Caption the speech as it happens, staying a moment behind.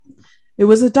It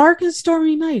was a dark and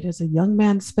stormy night as a young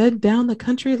man sped down the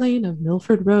country lane of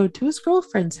Milford Road to his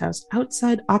girlfriend's house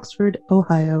outside Oxford,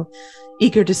 Ohio.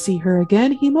 Eager to see her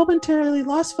again, he momentarily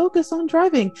lost focus on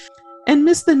driving and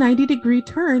missed the 90-degree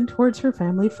turn towards her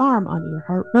family farm on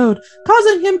Earhart Road,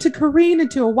 causing him to careen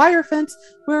into a wire fence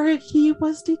where he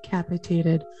was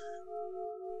decapitated.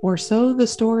 Or so the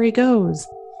story goes.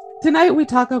 Tonight we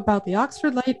talk about the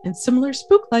Oxford Light and similar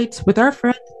spook lights with our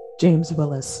friend James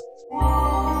Willis.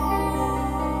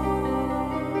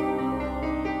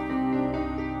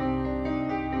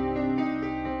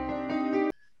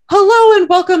 Hello and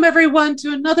welcome everyone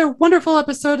to another wonderful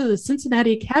episode of the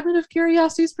Cincinnati Cabinet of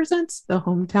Curiosities presents the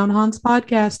Hometown Haunts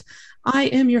podcast. I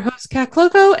am your host, Kat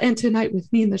Cloco, and tonight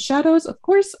with me in the shadows, of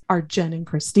course, are Jen and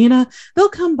Christina. They'll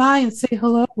come by and say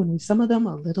hello when we summon them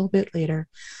a little bit later.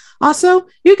 Also,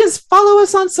 you can follow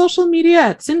us on social media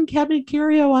at Cin Cabinet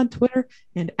Curio on Twitter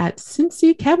and at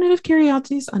Cincy Cabinet of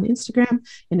Curiosities on Instagram.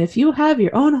 And if you have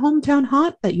your own hometown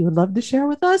haunt that you would love to share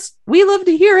with us, we love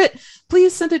to hear it.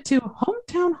 Please send it to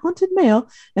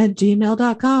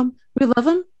hometownhauntedmail@gmail.com. We love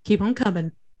them. Keep them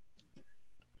coming.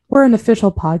 We're an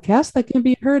official podcast that can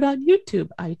be heard on YouTube,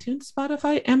 iTunes,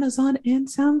 Spotify, Amazon, and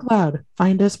SoundCloud.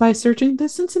 Find us by searching the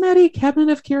Cincinnati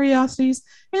Cabinet of Curiosities,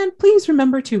 and please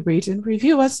remember to rate and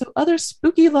review us so other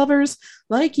spooky lovers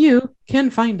like you can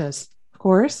find us. Of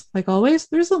course, like always,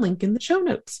 there's a link in the show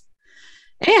notes.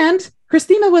 And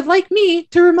Christina would like me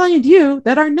to remind you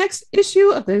that our next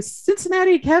issue of the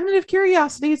Cincinnati Cabinet of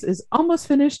Curiosities is almost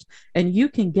finished, and you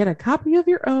can get a copy of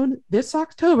your own this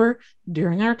October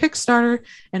during our Kickstarter,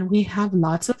 and we have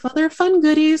lots of other fun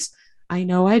goodies. I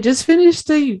know I just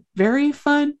finished a very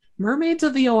fun Mermaids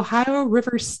of the Ohio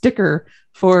River sticker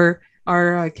for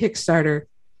our Kickstarter.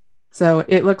 So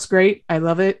it looks great. I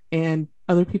love it, and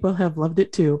other people have loved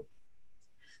it too.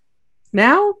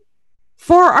 Now,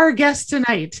 for our guest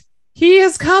tonight, he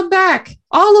has come back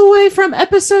all the way from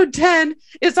episode 10.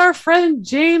 It's our friend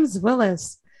James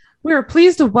Willis. We are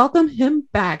pleased to welcome him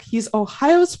back. He's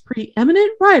Ohio's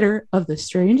preeminent writer of the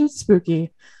strange and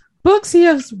spooky. Books he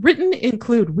has written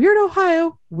include Weird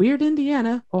Ohio, Weird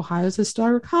Indiana, Ohio's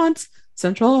Historic Haunts,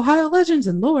 Central Ohio Legends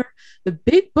and Lore, The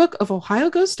Big Book of Ohio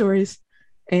Ghost Stories,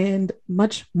 and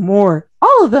much more.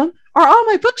 All of them are on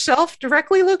my bookshelf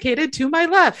directly located to my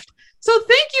left. So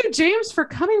thank you, James, for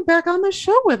coming back on the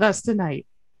show with us tonight.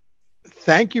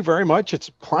 Thank you very much. It's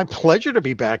my pleasure to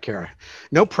be back here.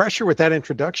 No pressure with that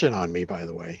introduction on me, by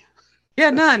the way.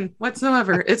 Yeah, none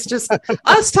whatsoever. It's just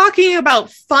us talking about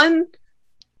fun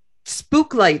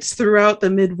spook lights throughout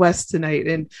the Midwest tonight.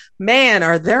 And man,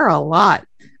 are there a lot.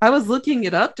 I was looking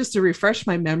it up just to refresh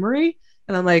my memory.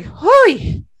 And I'm like,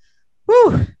 holy,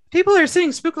 whew, people are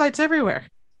seeing spook lights everywhere.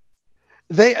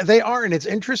 They are, and it's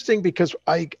interesting because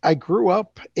I grew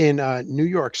up in New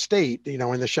York State, in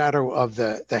the shadow of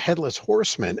the Headless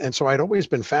Horseman, and so I'd always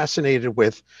been fascinated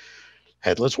with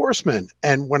Headless Horsemen.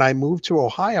 And when I moved to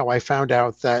Ohio, I found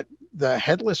out that the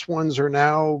headless ones are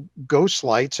now ghost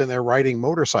lights, and they're riding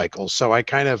motorcycles. So I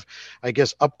kind of, I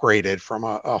guess, upgraded from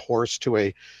a horse to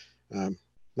a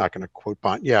not going to quote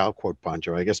Bon. Yeah, I'll quote Bon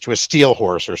Jovi, I guess, to a steel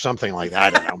horse or something like that. I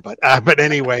don't know, but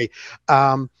anyway.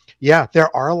 Yeah, there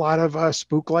are a lot of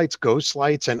spook lights, ghost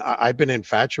lights, and I've been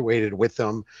infatuated with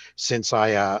them since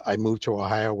I moved to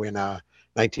Ohio in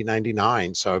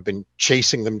 1999. So I've been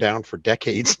chasing them down for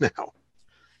decades now.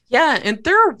 Yeah, and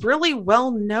they're really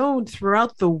well known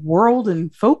throughout the world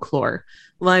in folklore.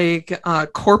 Like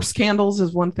corpse candles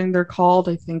is one thing they're called.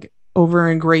 I think over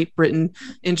in Great Britain.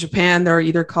 In Japan, they're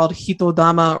either called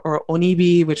hitodama or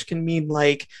onibi, which can mean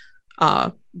like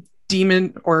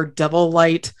demon or devil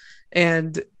light.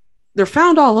 And they're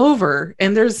found all over,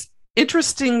 and there's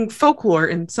interesting folklore,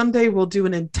 and someday we'll do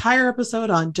an entire episode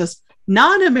on just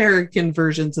non-American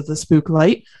versions of the spook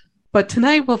light. But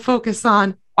tonight we'll focus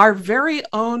on our very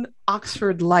own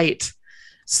Oxford Light.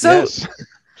 So yes.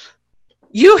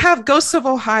 You have Ghosts of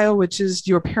Ohio, which is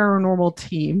your paranormal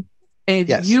team, and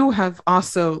yes, you have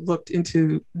also looked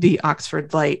into the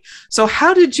Oxford Light. So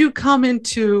how did you come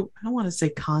into, I don't want to say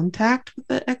contact with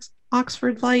the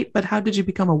Oxford Light, but how did you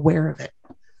become aware of it?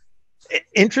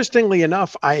 Interestingly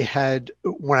enough,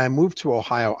 when I moved to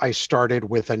Ohio, I started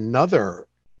with another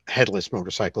headless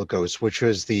motorcycle ghost, which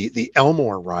was the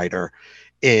Elmore rider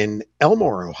in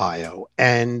Elmore, Ohio.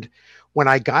 And when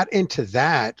I got into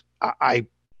that,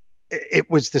 it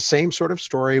was the same sort of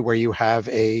story where you have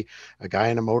a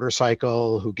guy on a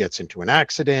motorcycle who gets into an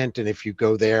accident. And if you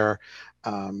go there,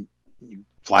 you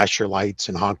flash your lights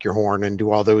and honk your horn and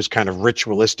do all those kind of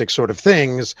ritualistic sort of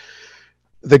things,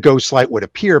 the ghost light would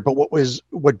appear. But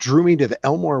what drew me to the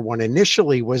Elmore one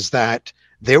initially was that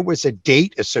there was a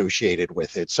date associated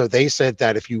with it. So they said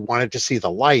that if you wanted to see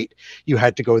the light, you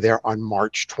had to go there on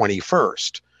March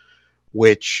 21st,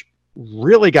 which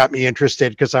really got me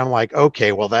interested because I'm like,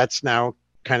 okay, well, that's now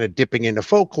kind of dipping into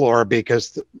folklore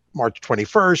because March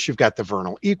 21st, you've got the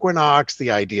vernal equinox, the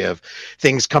idea of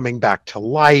things coming back to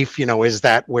life. You know, is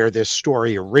that where this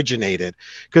story originated?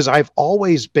 Because I've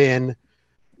always been,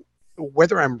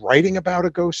 whether I'm writing about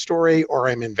a ghost story or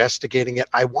I'm investigating it,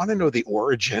 I want to know the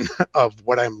origin of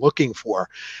what I'm looking for.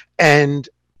 And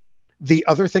the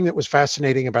other thing that was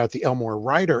fascinating about the Elmore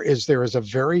Rider is there is a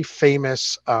very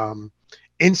famous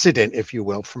incident, if you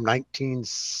will, from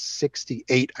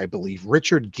 1968, I believe.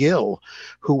 Richard Gill,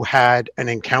 who had an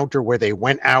encounter where they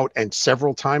went out and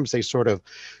several times they sort of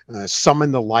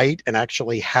summoned the light and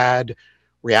actually had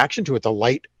reaction to it. The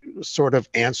light sort of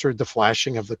answered the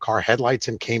flashing of the car headlights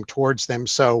and came towards them.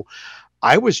 So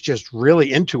I was just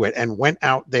really into it and went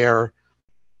out there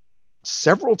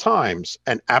several times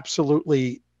and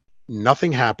absolutely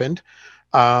nothing happened.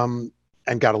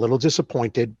 And got a little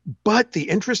disappointed. But the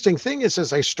interesting thing is,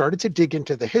 as I started to dig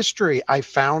into the history, I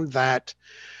found that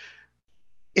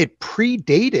it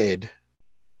predated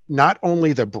not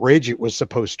only the bridge it was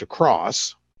supposed to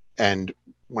cross. And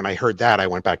when I heard that, I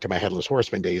went back to my Headless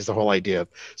Horseman days, the whole idea of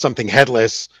something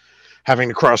headless having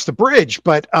to cross the bridge.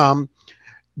 But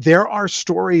there are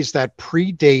stories that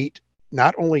predate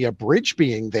not only a bridge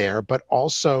being there, but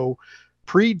also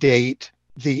predate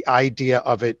the idea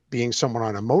of it being someone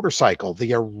on a motorcycle.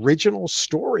 The original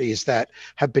stories that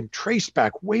have been traced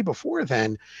back way before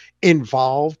then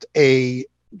involved a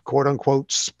quote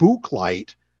unquote spook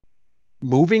light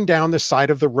moving down the side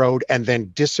of the road and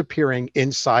then disappearing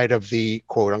inside of the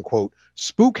quote unquote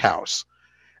spook house.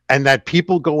 And that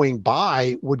people going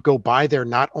by would go by there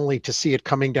not only to see it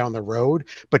coming down the road,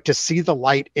 but to see the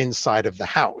light inside of the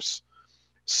house.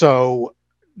 So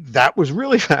that was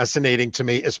really fascinating to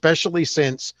me, especially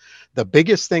since the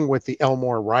biggest thing with the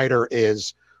Elmore Rider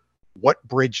is what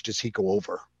bridge does he go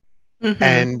over? Mm-hmm.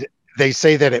 And they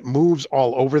say that it moves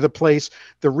all over the place.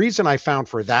 The reason I found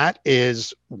for that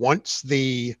is once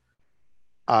the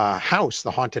house,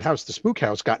 the haunted house, the spook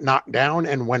house got knocked down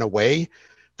and went away,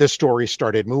 the story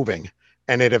started moving.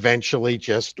 And it eventually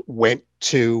just went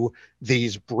to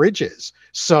these bridges.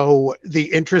 So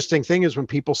the interesting thing is when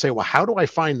people say, well, how do I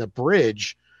find the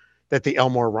bridge that the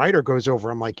Elmore Rider goes over?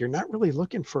 I'm like, you're not really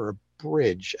looking for a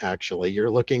bridge, actually.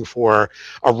 You're looking for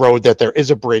a road that there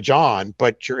is a bridge on,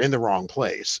 but you're in the wrong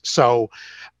place. So,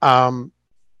 and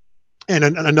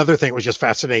another thing that was just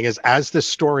fascinating is as the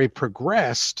story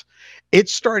progressed, it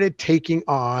started taking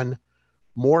on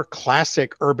more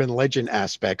classic urban legend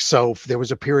aspects. So there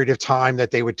was a period of time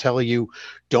that they would tell you,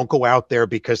 don't go out there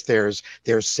because there's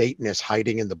Satanists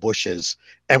hiding in the bushes.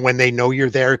 And when they know you're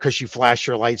there because you flash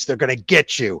your lights, they're going to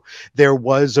get you. There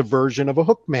was a version of a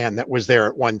Hookman that was there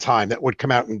at one time that would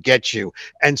come out and get you.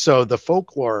 And so the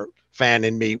folklore fan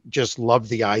in me just loved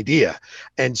the idea.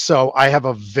 And so I have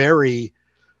a very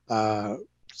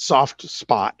soft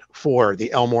spot for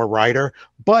the Elmore Rider.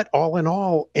 But all in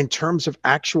all, in terms of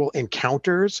actual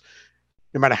encounters,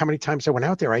 no matter how many times I went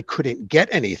out there, I couldn't get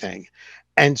anything.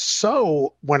 And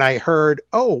so when I heard,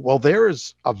 oh, well,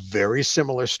 there's a very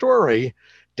similar story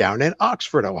down in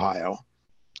Oxford, Ohio.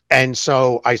 And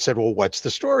so I said, well, what's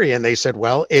the story? And they said,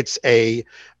 well, it's a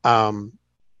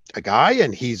guy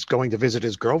and he's going to visit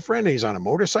his girlfriend and he's on a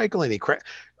motorcycle and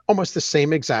almost the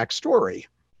same exact story.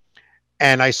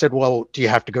 And I said, well, do you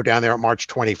have to go down there on March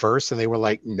 21st? And they were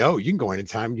like, no, you can go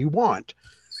anytime you want.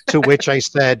 To which I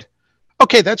said,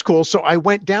 okay, that's cool. So I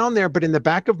went down there, but in the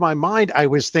back of my mind, I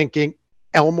was thinking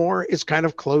Elmore is kind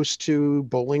of close to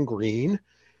Bowling Green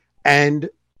and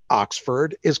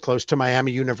Oxford is close to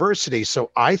Miami University. So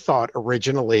I thought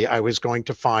originally I was going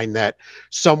to find that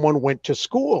someone went to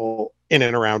school in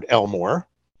and around Elmore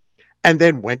and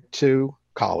then went to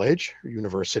college or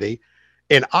university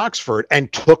in Oxford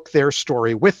and took their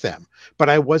story with them. But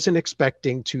I wasn't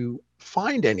expecting to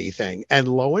find anything. And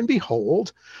lo and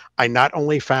behold, I not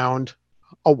only found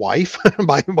a wife,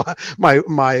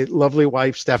 my lovely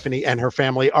wife, Stephanie, and her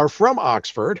family are from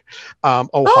Oxford, Ohio.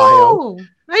 Oh,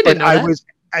 I didn't know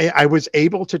that. I was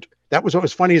able to, that was what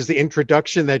was funny is the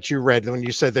introduction that you read when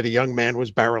you said that a young man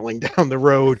was barreling down the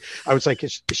road. I was like,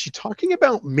 is she talking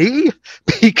about me?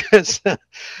 Because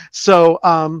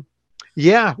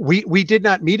yeah, we did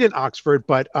not meet in Oxford,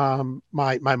 but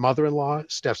my mother-in-law,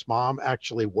 Steph's mom,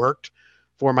 actually worked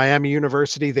for Miami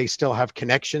University. They still have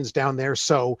connections down there.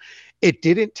 So it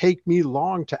didn't take me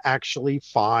long to actually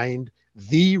find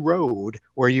the road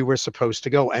where you were supposed to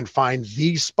go and find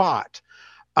the spot.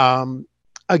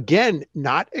 Again,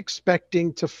 not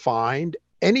expecting to find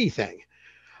anything.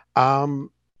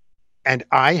 And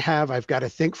I've got to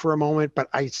think for a moment, but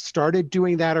I started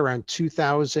doing that around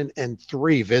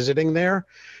 2003, visiting there.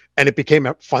 And it became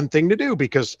a fun thing to do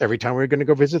because every time we were going to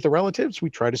go visit the relatives, we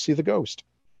try to see the ghost.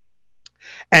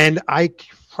 And I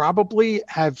probably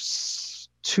have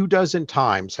 24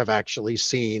 times have actually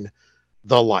seen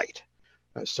the light,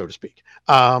 so to speak.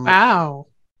 Wow.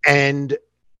 And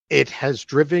it has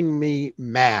driven me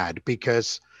mad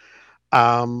because,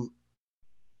 um,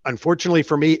 unfortunately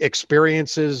for me,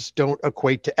 experiences don't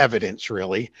equate to evidence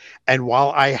really. And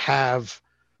while I have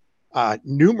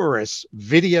numerous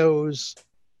videos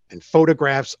and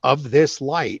photographs of this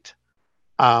light,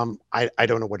 I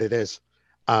don't know what it is.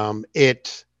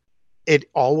 It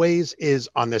always is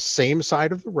on the same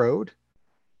side of the road.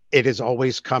 It is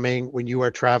always coming when you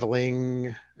are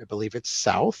traveling, I believe it's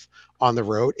south on the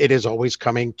road. It is always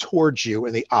coming towards you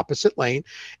in the opposite lane.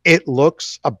 It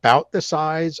looks about the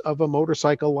size of a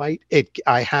motorcycle light.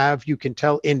 You can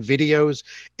tell in videos,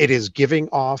 it is giving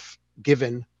one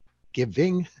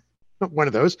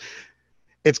of those.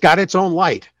 It's got its own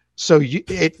light. So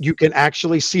you can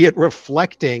actually see it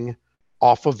reflecting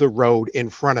off of the road in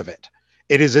front of it.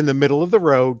 It is in the middle of the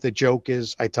road. The joke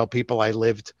is, I tell people I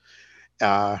lived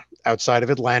outside of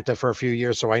Atlanta for a few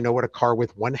years, so I know what a car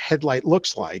with one headlight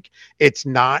looks like. It's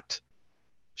not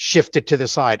shifted to the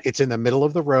side. It's in the middle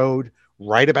of the road,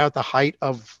 right about the height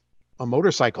of a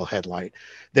motorcycle headlight.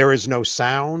 There is no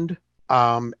sound,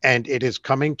 and it is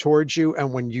coming towards you.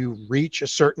 And when you reach a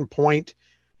certain point,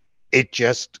 it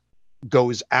just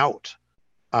goes out.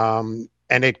 And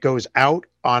it goes out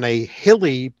on a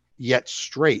hilly yet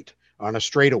straight, on a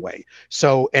straightaway.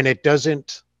 So, and it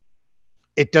doesn't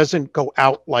go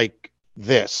out like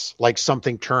this, like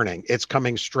something turning. It's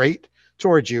coming straight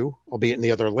towards you, albeit in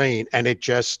the other lane, and it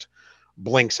just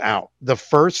blinks out. The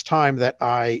first time that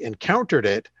I encountered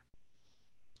it,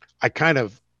 I kind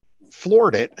of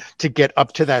floored it to get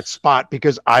up to that spot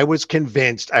because I was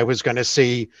convinced I was going to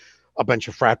see a bunch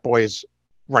of frat boys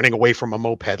running away from a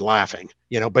moped laughing,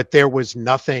 but there was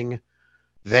nothing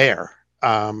there.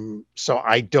 So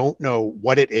I don't know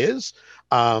what it is.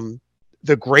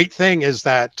 The great thing is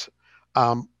that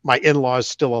my in-laws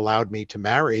still allowed me to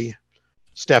marry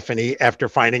Stephanie after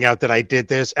finding out that I did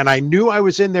this. And I knew I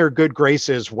was in their good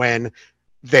graces when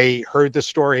they heard the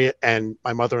story and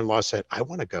my mother-in-law said, I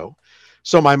want to go.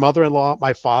 So my mother-in-law,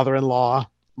 my father-in-law,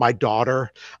 my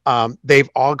daughter, they've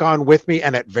all gone with me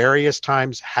and at various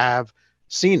times have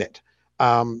seen it.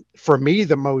 For me,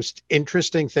 the most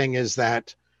interesting thing is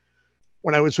that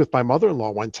when I was with my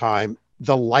mother-in-law one time,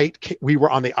 the light, we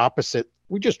were on the opposite.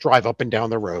 We just drive up and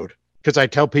down the road because I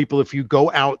tell people, if you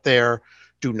go out there,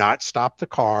 do not stop the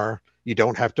car. You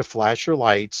don't have to flash your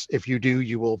lights. If you do,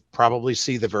 you will probably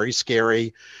see the very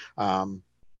scary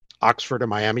Oxford and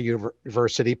Miami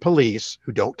University police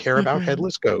who don't care about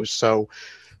headless ghosts. So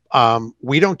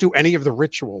we don't do any of the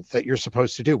ritual that you're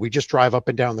supposed to do. We just drive up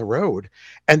and down the road.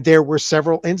 And there were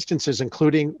several instances,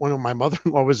 including when my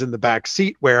mother-in-law was in the back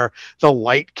seat, where the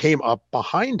light came up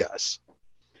behind us.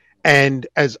 And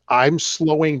as I'm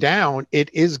slowing down, it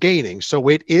is gaining. So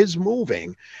it is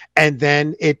moving. And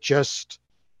then it just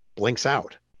blinks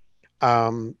out.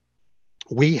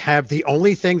 We have the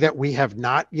only thing that we have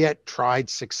not yet tried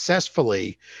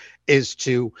successfully is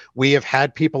we have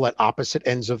had people at opposite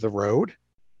ends of the road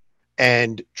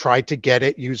and tried to get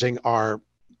it using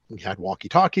we had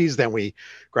walkie-talkies, then we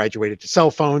graduated to cell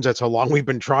phones. That's how long we've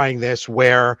been trying this,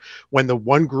 where when the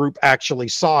one group actually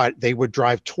saw it, they would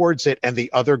drive towards it and the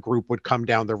other group would come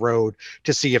down the road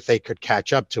to see if they could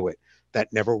catch up to it.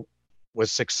 That never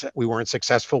was we weren't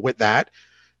successful with that.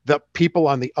 The people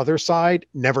on the other side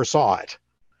never saw it.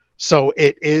 So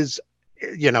it is,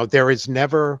 there is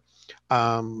never,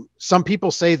 some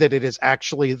people say that it is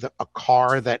actually a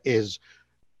car that is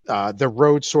the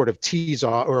road sort of tees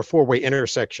off, or a four-way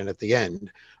intersection at the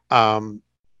end.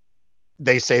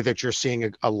 They say that you're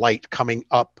seeing a light coming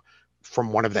up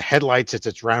from one of the headlights as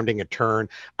it's rounding a turn.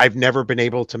 I've never been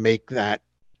able to make that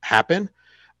happen.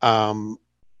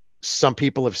 Some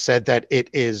people have said that it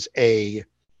is a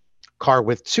car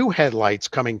with two headlights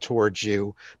coming towards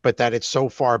you, but that it's so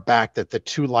far back that the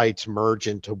two lights merge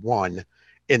into one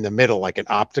in the middle, like an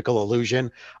optical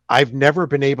illusion. I've never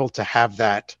been able to have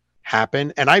that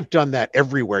happen. And I've done that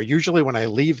everywhere. Usually when I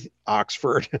leave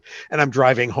Oxford and I'm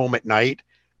driving home at night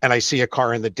and I see a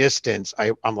car in the distance,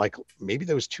 I'm like, maybe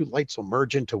those two lights will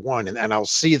merge into one. And I'll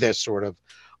see this sort of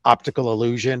optical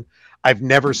illusion. I've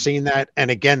never seen that. And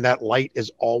again, that light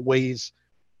is always,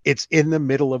 it's in the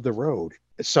middle of the road.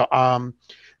 So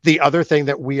the other thing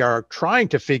that we are trying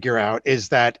to figure out is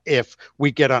that if we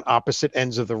get on opposite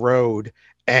ends of the road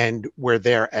and we're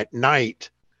there at night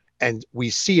and we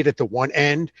see it at the one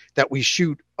end, that we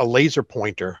shoot a laser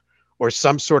pointer or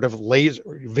some sort of laser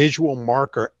visual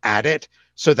marker at it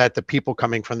so that the people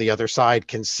coming from the other side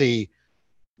can see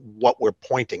what we're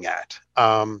pointing at.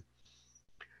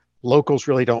 Locals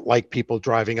really don't like people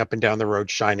driving up and down the road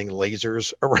shining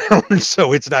lasers around,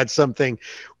 so it's not something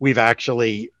we've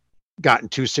actually gotten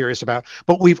too serious about.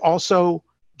 But we've also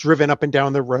driven up and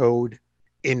down the road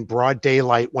in broad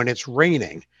daylight when it's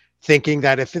raining, thinking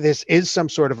that if this is some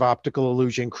sort of optical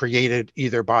illusion created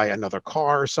either by another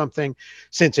car or something,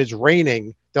 since it's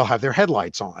raining, they'll have their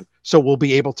headlights on, so we'll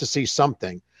be able to see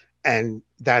something. And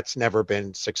that's never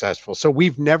been successful. So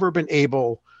we've never been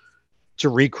able to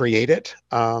recreate it.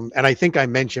 And I think I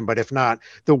mentioned, but if not,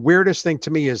 the weirdest thing to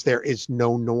me is there is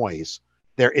no noise.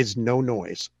 There is no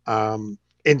noise.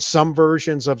 In some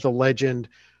versions of the legend,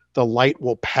 the light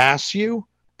will pass you,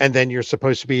 and then you're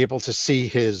supposed to be able to see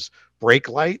his brake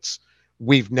lights.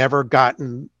 We've never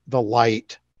gotten the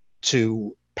light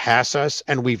to pass us,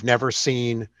 and we've never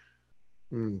seen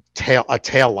a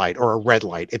tail light or a red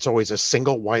light. It's always a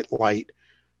single white light,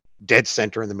 dead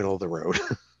center in the middle of the road.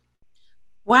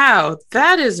 Wow,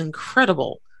 that is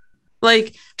incredible.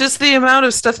 Like, just the amount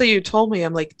of stuff that you told me,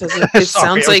 I'm like, does it, it Sorry,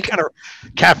 sounds like kind of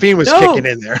caffeine was no, kicking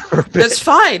in there. that's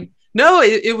fine. No,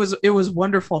 it was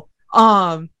wonderful.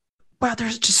 Wow,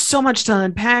 there's just so much to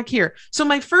unpack here. So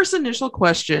my first initial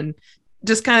question,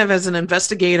 just kind of as an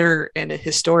investigator and a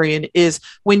historian, is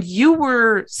when you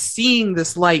were seeing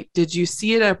this light, did you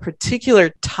see it at a particular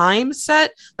time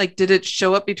set? Like, did it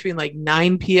show up between like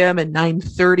 9 p.m. and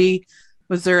 9:30?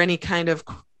 Was there any kind of,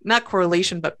 not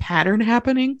correlation, but pattern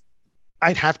happening?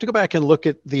 I'd have to go back and look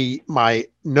at my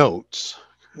notes.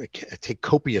 I take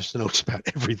copious notes about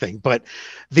everything, but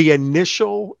the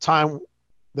initial time,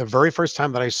 the very first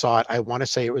time that I saw it, I want to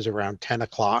say it was around 10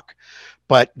 o'clock,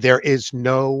 but there is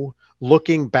no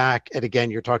looking back at,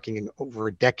 again, you're talking over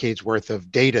a decade's worth of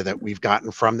data that we've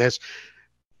gotten from this,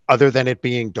 other than it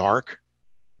being dark.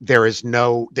 There's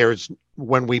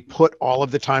when we put all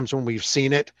of the times when we've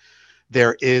seen it,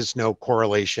 there is no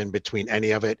correlation between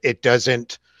any of it. It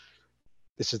doesn't,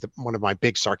 this is one of my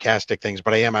big sarcastic things,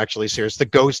 but I am actually serious. The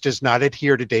ghost does not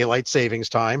adhere to daylight savings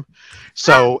time.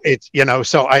 So it's,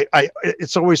 so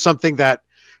it's always something that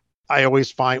I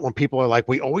always find when people are like,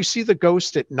 we always see the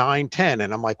ghost at 9:10.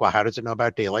 And I'm like, well, how does it know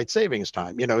about daylight savings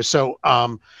time? So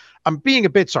I'm being a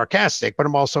bit sarcastic, but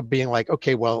I'm also being like,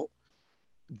 okay, well,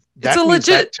 it's a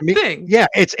legit to me, thing. Yeah,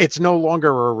 it's no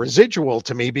longer a residual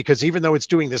to me, because even though it's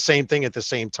doing the same thing at the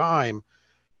same time,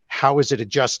 how is it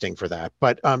adjusting for that?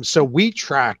 But so we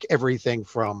track everything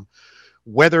from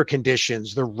weather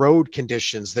conditions, the road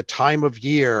conditions, the time of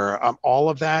year, all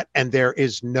of that. And there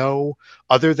is no,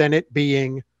 other than it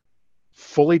being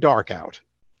fully dark out,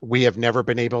 we have never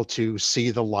been able to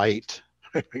see the light.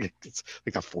 It's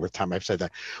like the fourth time I've said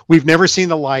that. We've never seen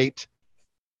the light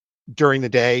during the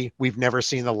day. We've never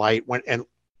seen the light and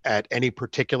at any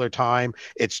particular time.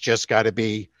 It's just got to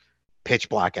be pitch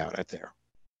black out there.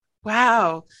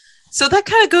 Wow. So that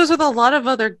kind of goes with a lot of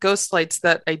other ghost lights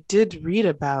that I did read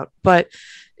about, but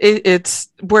it's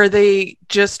where they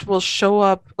just will show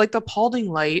up. Like the Paulding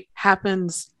light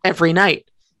happens every night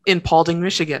in Paulding,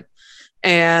 Michigan.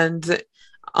 And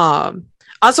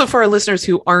also for our listeners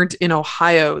who aren't in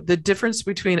Ohio, the difference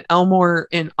between Elmore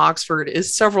and Oxford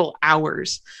is several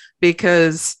hours,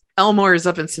 because Elmore is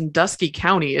up in Sandusky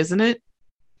County, isn't it?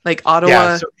 Like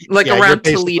Ottawa, around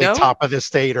Toledo, top of the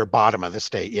state or bottom of the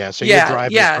state. Yeah. So you're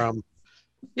driving from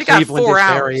Cleveland 4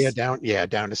 hours area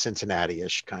down to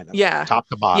Cincinnati-ish, kind of. Yeah. Top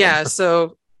to bottom. Yeah.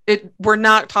 So we're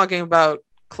not talking about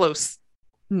close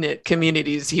knit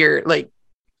communities here. Like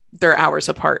they're hours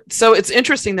apart. So it's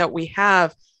interesting that we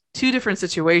have two different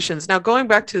situations. Now, going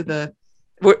back to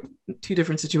two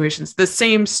different situations, the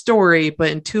same story,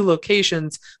 but in two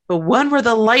locations, but one where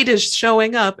the light is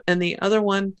showing up and the other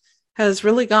one has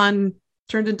really turned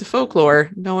into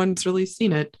folklore. No one's really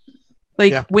seen it.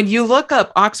 When you look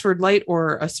up Oxford light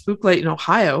or a spook light in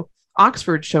Ohio,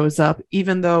 Oxford shows up,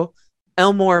 even though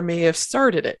Elmore may have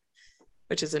started it,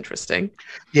 which is interesting.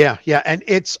 Yeah. And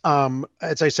it's,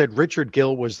 as I said, Richard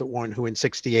Gill was the one who in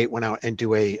 1968 went out and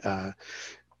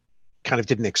kind of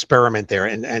did an experiment there.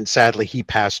 And sadly, he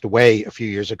passed away a few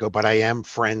years ago, but I am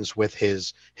friends with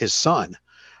his son.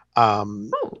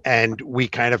 And we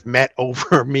kind of met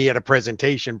over me at a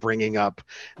presentation, bringing up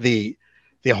the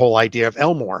whole idea of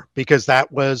Elmore, because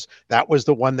that was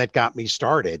the one that got me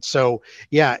started. So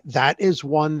yeah, that is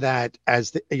one that,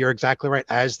 you're exactly right.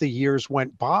 As the years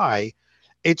went by,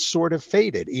 it sort of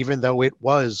faded, even though it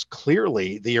was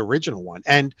clearly the original one.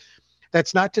 And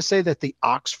that's not to say that the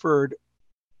Oxford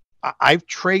I've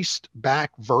traced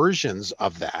back versions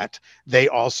of that. They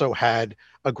also had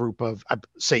a group of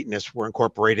Satanists were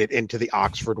incorporated into the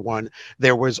Oxford one.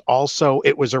 There was also,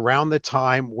 it was around the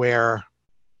time where,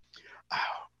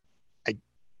 I'm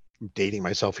dating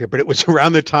myself here, but it was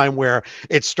around the time where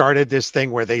it started this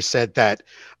thing where they said that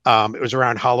it was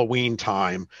around Halloween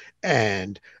time,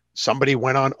 and somebody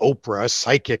went on Oprah, a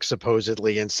psychic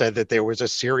supposedly, and said that there was a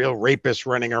serial rapist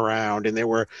running around, and they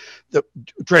were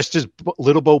dressed as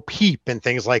Little Bo Peep and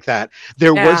things like that.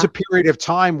 There was a period of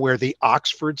time where the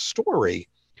Oxford story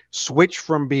switched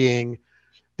from being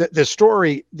the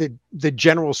story, the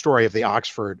general story of the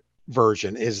Oxford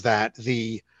version is that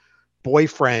the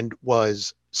boyfriend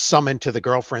was summoned to the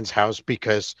girlfriend's house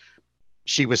because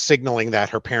she was signaling that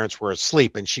her parents were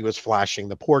asleep and she was flashing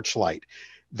the porch light.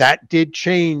 That did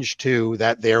change to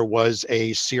that there was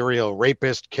a serial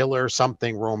rapist, killer,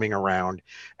 something roaming around,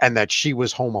 and that she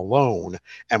was home alone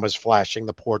and was flashing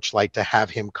the porch light to have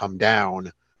him come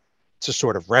down to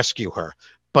sort of rescue her.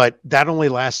 But that only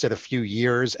lasted a few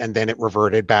years, and then it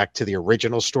reverted back to the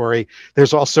original story.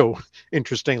 There's also,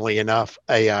 interestingly enough,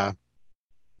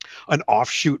 an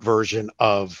offshoot version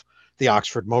of the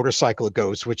Oxford motorcycle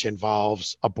ghost, which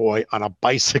involves a boy on a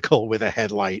bicycle with a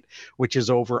headlight, which is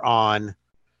over on, I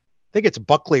think it's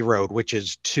Buckley Road, which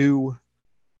is 2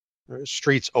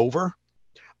 streets over.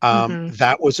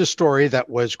 That was a story that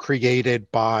was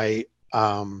created by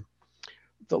the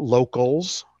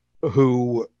locals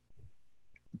who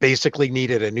basically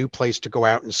needed a new place to go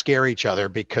out and scare each other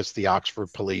because the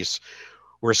Oxford police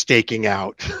were staking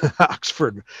out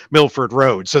Oxford Milford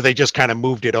Road. So they just kind of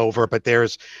moved it over, but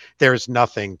there's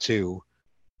nothing to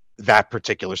that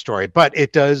particular story. But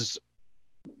it does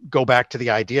go back to the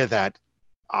idea that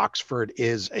Oxford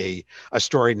is a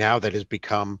story now that has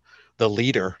become the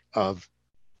leader of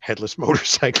headless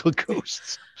motorcycle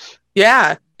ghosts.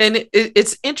 Yeah. And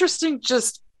it's interesting,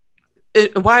 just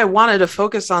why I wanted to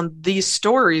focus on these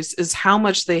stories is how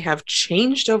much they have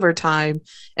changed over time.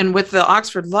 And with the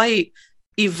Oxford Light,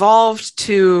 evolved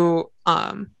to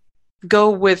go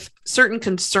with certain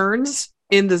concerns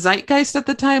in the zeitgeist at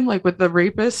the time, like with the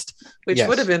rapist, which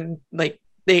would have been like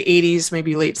the 80s,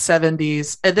 maybe late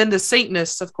 70s. And then the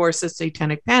Satanists, of course, the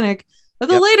Satanic Panic of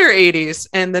the later 80s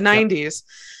and the 90s.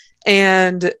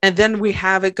 And then we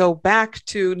have it go back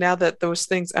to now that those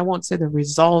things, I won't say they're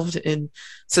resolved in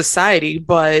society,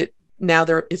 but now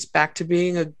it's back to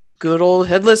being a good old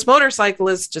headless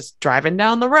motorcyclist just driving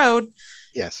down the road.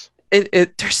 Yes.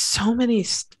 There's so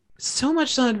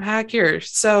much to unpack here.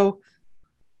 So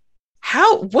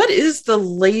what is the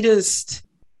latest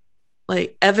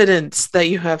like evidence that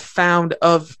you have found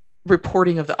of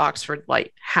reporting of the Oxford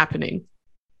Light happening?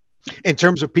 In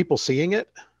terms of people seeing it?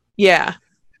 Yeah.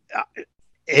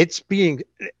 It's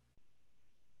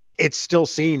still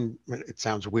seen. It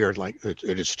sounds weird, like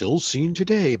it is still seen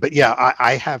today. But yeah,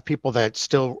 I have people that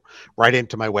still write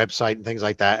into my website and things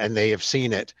like that, and they have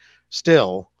seen it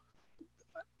still,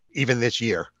 even this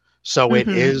year. So it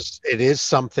is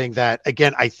something that,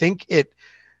 again, I think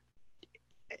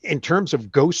in terms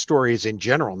of ghost stories in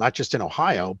general, not just in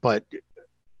Ohio, but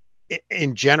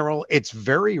in general, it's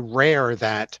very rare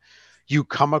that you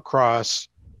come across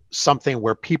something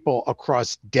where people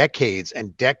across decades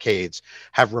and decades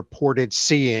have reported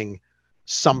seeing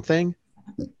something,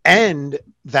 and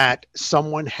that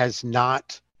someone has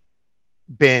not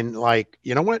been like,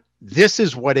 you know what, this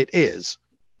is what it is.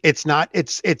 It's not,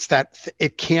 it's that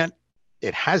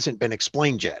it hasn't been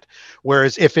explained yet.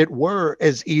 Whereas if it were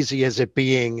as easy as it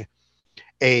being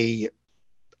a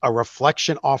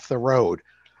reflection off the road,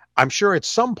 I'm sure at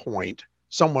some point,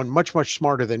 someone much, much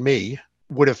smarter than me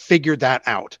would have figured that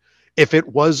out. If it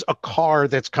was a car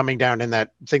that's coming down in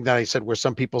that thing that I said, where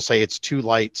some people say it's 2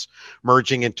 lights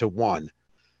merging into one,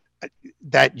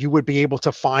 that you would be able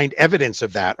to find evidence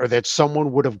of that, or that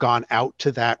someone would have gone out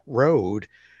to that road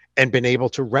and been able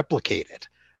to replicate it.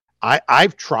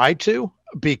 I've tried to,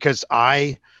 because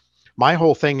my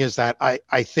whole thing is that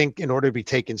I think in order to be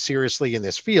taken seriously in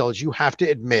this field, you have to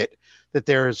admit that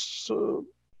there's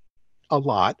a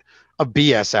lot of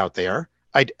BS out there.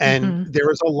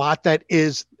 There is a lot that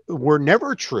were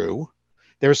never true.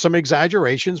 There's some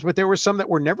exaggerations, but there were some that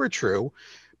were never true.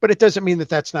 But it doesn't mean that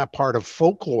that's not part of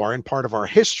folklore and part of our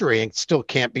history, and still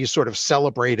can't be sort of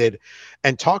celebrated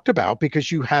and talked about,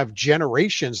 because you have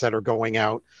generations that are going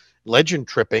out legend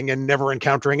tripping and never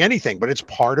encountering anything, but it's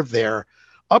part of their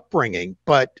upbringing.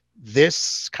 But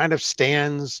this kind of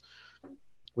stands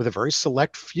with a very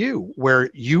select few,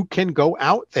 where you can go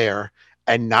out there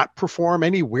and not perform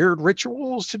any weird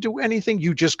rituals to do anything.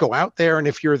 You just go out there, and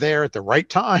if you're there at the right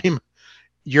time,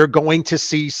 you're going to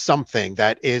see something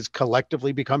that is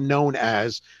collectively become known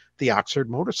as the Oxford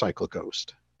motorcycle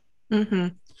ghost. Mm-hmm.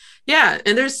 Yeah,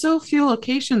 and there's so few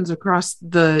locations across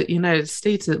the United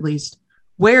States, at least,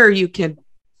 where you can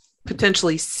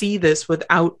potentially see this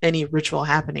without any ritual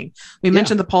happening. We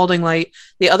mentioned the Paulding Light.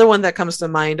 The other one that comes to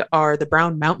mind are the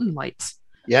Brown Mountain Lights.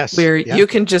 Yes. Where you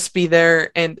can just be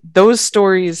there, and those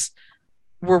stories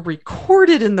were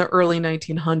recorded in the early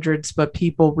 1900s, but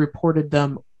people reported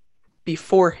them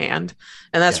beforehand.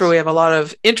 And that's where we have a lot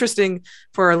of interesting,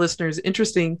 for our listeners,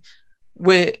 interesting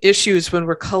issues when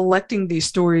we're collecting these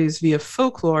stories via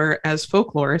folklore as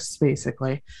folklorists,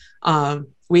 basically.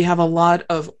 We have a lot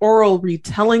of oral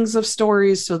retellings of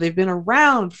stories, so they've been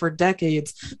around for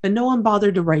decades, but no one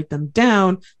bothered to write them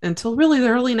down until really the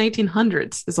early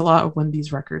 1900s is a lot of when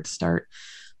these records start.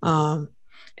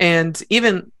 And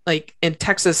even like in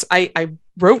Texas, I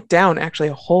wrote down actually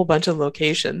a whole bunch of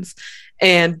locations,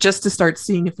 and just to start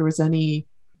seeing if there was any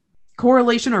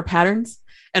correlation or patterns.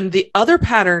 And the other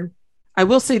pattern, I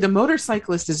will say the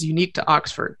motorcyclist is unique to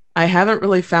Oxford. I haven't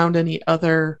really found any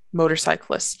other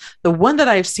motorcyclists. The one that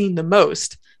I've seen the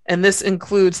most, and this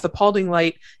includes the Paulding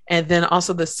Light and then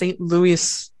also the St.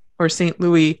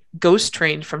 Louis ghost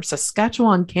train from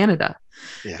Saskatchewan, Canada,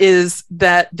 is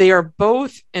that they are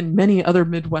both, and many other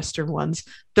Midwestern ones,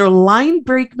 they're line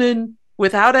brakemen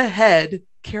without a head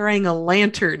carrying a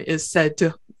lantern is said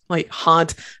to like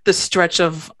haunt the stretch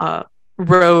of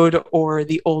road or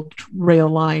the old rail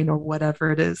line or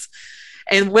whatever it is.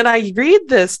 And when I read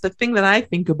this, the thing that I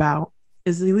think about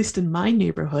is, at least in my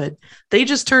neighborhood, they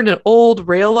just turned an old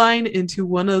rail line into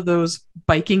one of those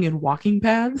biking and walking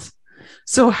paths.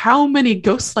 So how many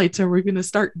ghost lights are we going to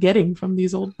start getting from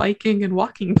these old biking and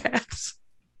walking paths?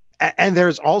 And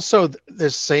there's also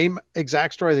the same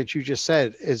exact story that you just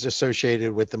said is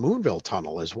associated with the Moonville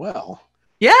Tunnel as well.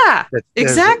 Yeah,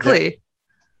 exactly.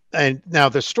 And now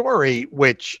the story,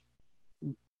 which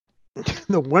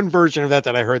the one version of that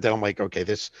I heard that I'm like, okay,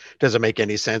 this doesn't make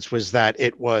any sense, was that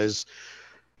it was,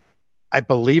 I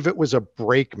believe it was a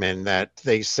brakeman that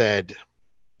they said,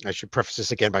 I should preface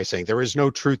this again by saying there is no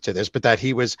truth to this, but that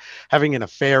he was having an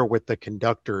affair with the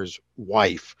conductor's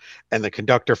wife, and the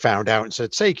conductor found out and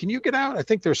said, "Say, can you get out? I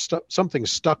think there's something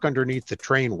stuck underneath the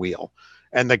train wheel."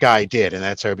 And the guy did, and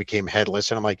that's how he became headless.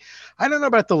 And I'm like, I don't know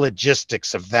about the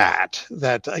logistics of that.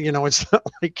 It's not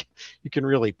like you can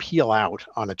really peel out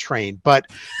on a train. But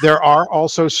there are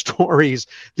also stories.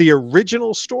 The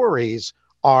original stories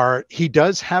are he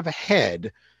does have a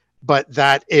head, but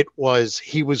that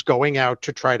he was going out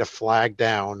to try to flag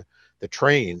down the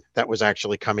train that was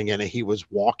actually coming in, and he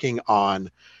was walking on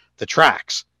the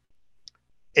tracks.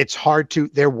 It's hard to,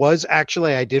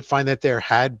 I did find that there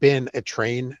had been a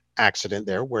train accident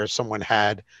there where someone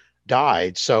had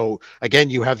died. So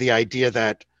again, you have the idea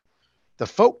that the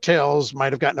folk tales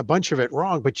might have gotten a bunch of it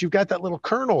wrong, but you've got that little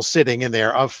kernel sitting in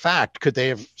there of fact. Could they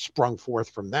have sprung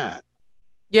forth from that?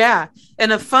 Yeah.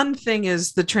 And a fun thing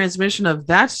is the transmission of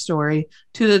that story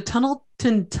to the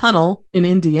Tunnelton Tunnel in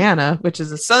Indiana, which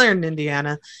is in southern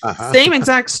Indiana. Same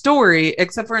exact story,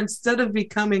 except for instead of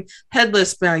becoming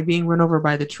headless by being run over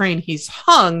by the train, he's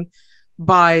hung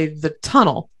by the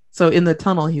tunnel. So in the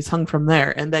tunnel, he's hung from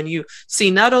there. And then you see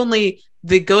not only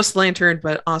the ghost lantern,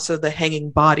 but also the hanging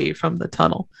body from the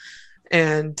tunnel.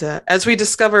 And as we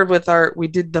discovered we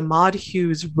did the Maud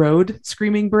Hughes Road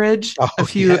Screaming Bridge a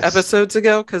few episodes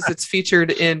ago, because it's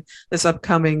featured in this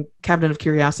upcoming Cabinet of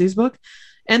Curiosities book.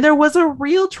 And there was a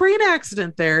real train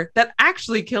accident there that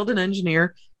actually killed an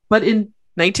engineer, but in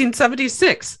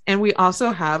 1976. And we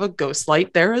also have a ghost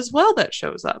light there as well that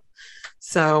shows up.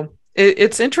 So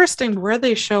it's interesting where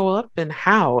they show up and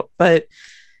how. But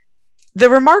the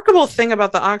remarkable thing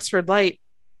about the Oxford Light,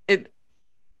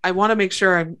 I want to make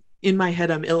sure I'm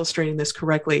illustrating this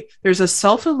correctly. There's a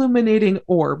self-illuminating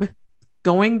orb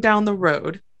going down the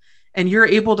road, and you're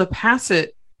able to pass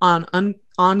it on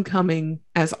oncoming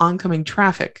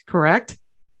traffic, correct?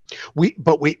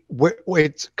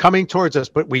 It's coming towards us,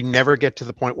 but we never get to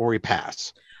the point where we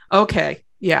pass. Okay,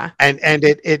 yeah. And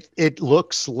it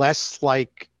looks less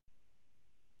like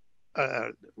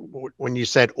when you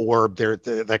said orb there,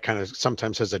 that kind of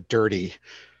sometimes has a dirty.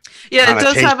 Yeah, it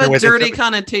does have a dirty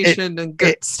connotation and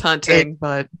ghost hunting,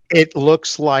 but it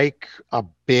looks like a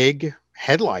big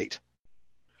headlight.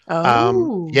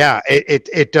 Oh, yeah,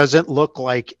 it doesn't look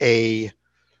like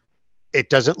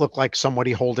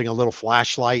somebody holding a little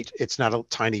flashlight. It's not a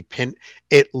tiny pin.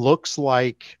 It looks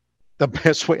like, the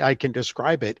best way I can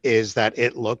describe it is that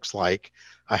it looks like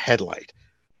a headlight.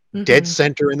 Mm-hmm. Dead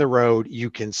center in the road. You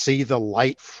can see the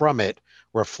light from it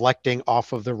reflecting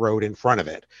off of the road in front of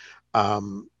it.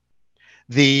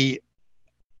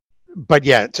 but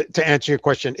yeah, to answer your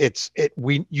question,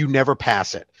 you never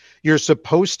pass it. You're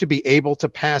supposed to be able to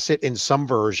pass it in some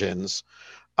versions,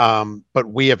 but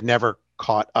we have never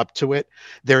caught up to it.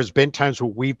 There's been times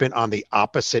where we've been on the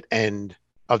opposite end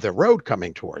of the road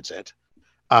coming towards it,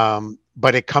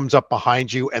 but it comes up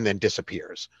behind you and then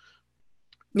disappears.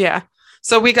 Yeah.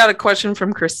 So we got a question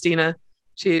from Christina.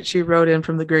 She wrote in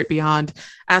from the great beyond,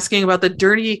 asking about the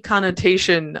dirty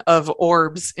connotation of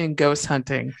orbs in ghost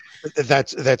hunting.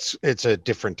 It's a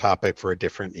different topic for a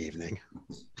different evening.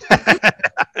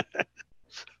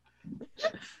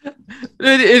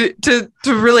 To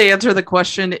really answer the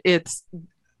question, it's,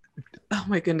 oh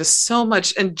my goodness, so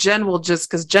much. And Jen will just,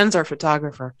 because Jen's our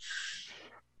photographer,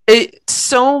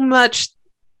 so much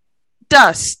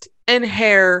dust and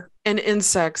hair and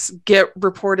insects get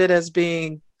reported as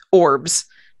being orbs.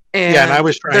 And I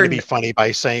was trying to be funny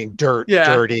by saying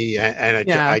dirty,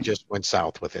 and I just went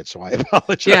south with it, so I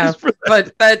apologize for that.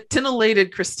 But that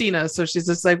titillated Christina, so she's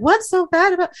just like, what's so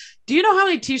bad about, do you know how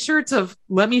many t-shirts of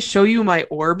let me show you my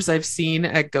orbs I've seen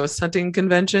at ghost hunting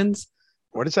conventions?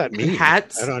 What does that mean?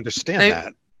 Hats? I don't understand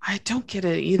that. I don't get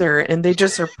it either. And they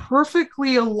just are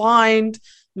perfectly aligned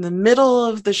in the middle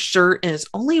of the shirt, and it's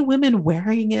only women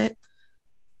wearing it.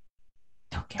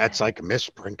 That's like a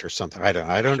misprint or something. I don't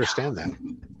understand that.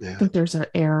 Yeah. I think there's an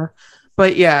error,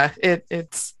 but yeah,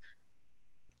 it's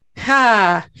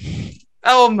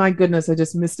oh my goodness, I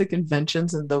just missed the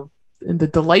conventions and the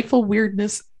delightful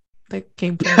weirdness that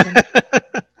came from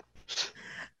them.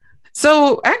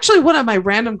 So actually, one of my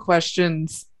random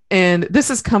questions, and this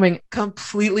is coming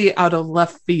completely out of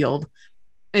left field,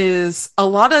 is a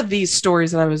lot of these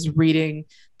stories that I was reading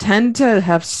tend to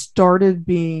have started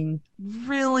being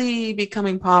really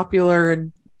becoming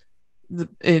popular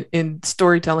in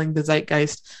storytelling, the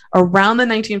zeitgeist, around the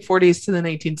 1940s to the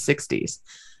 1960s.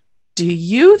 Do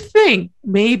you think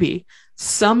maybe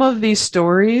some of these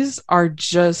stories are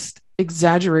just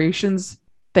exaggerations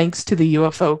thanks to the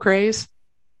UFO craze?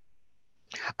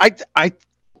 I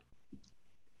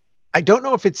don't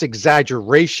know if it's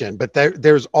exaggeration, but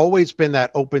there's always been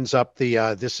that opens up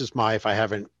the this is my, if I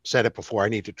haven't said it before, I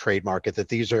need to trademark it, that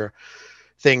these are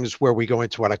things where we go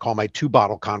into what I call my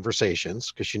 2-bottle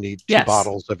conversations, because you need 2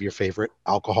 bottles of your favorite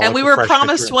alcohol. And we were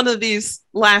promised one of these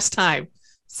last time.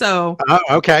 So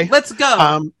okay, let's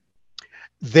go.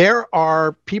 There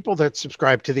are people that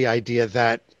subscribe to the idea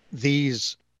that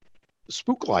these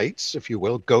spook lights, if you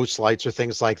will, ghost lights or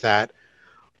things like that,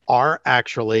 are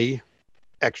actually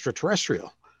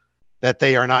extraterrestrial, that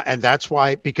they are not. And that's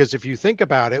why, because if you think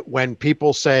about it, when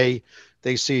people say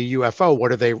they see a UFO, what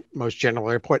do they most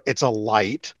generally report? It's a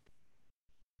light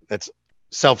that's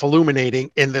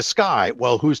self-illuminating in the sky.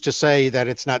 Well, who's to say that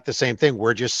it's not the same thing?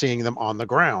 We're just seeing them on the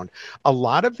ground. A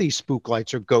lot of these spook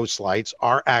lights or ghost lights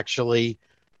are actually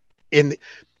in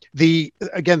the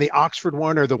Oxford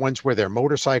one, are the ones where they're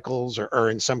motorcycles, or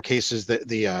in some cases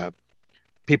the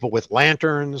people with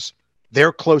lanterns.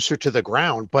 They're closer to the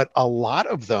ground, but a lot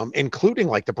of them, including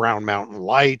like the Brown Mountain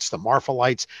lights, the Marfa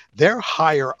lights, they're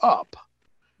higher up.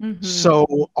 Mm-hmm.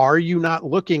 So are you not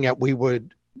looking at, we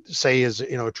would say, as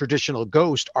a traditional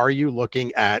ghost, are you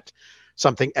looking at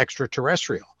something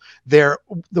extraterrestrial? The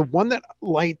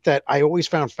light that I always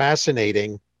found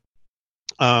fascinating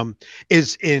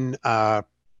is in, I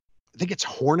think it's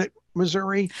Hornet,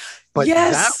 Missouri, but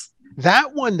yes.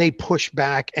 That one, they push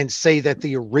back and say that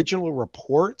the original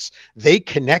reports, they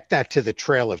connect that to the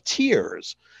Trail of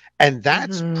Tears. And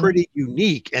that's pretty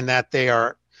unique in that they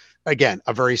are, again,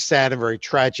 a very sad and very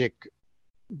tragic,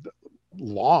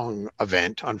 long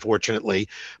event, unfortunately.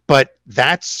 But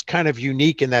that's kind of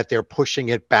unique in that they're pushing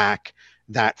it back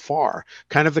that far.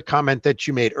 Kind of the comment that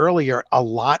you made earlier, a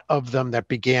lot of them that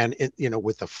began,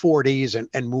 with the 40s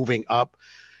and moving up,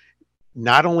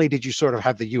 not only did you sort of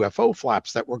have the UFO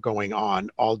flaps that were going on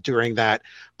all during that,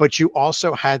 but you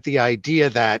also had the idea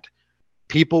that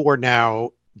people were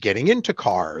now getting into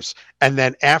cars. And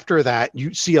then after that,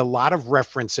 you see a lot of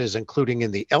references, including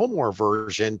in the Elmore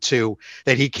version, to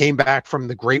that he came back from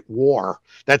the Great War.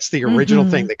 That's the original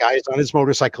thing. The guy is on his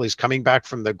motorcycle. He's coming back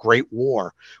from the Great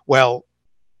War. Well,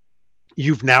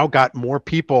 you've now got more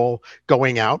people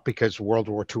going out because World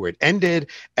War II had ended,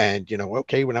 and,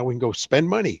 okay, well, now we can go spend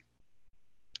money.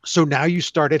 So now you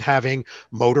started having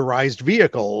motorized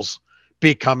vehicles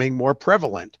becoming more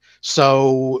prevalent.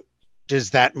 So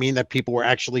does that mean that people were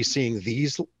actually seeing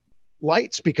these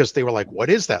lights because they were like,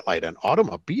 what is that light? An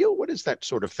automobile? What is that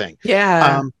sort of thing?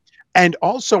 Yeah. And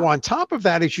also on top of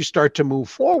that, as you start to move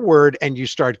forward and you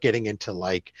start getting into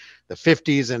like the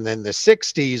 50s and then the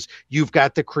 60s, you've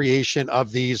got the creation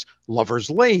of these lovers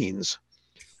lanes.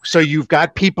 So you've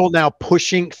got people now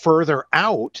pushing further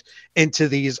out into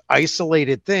these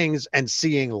isolated things and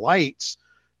seeing lights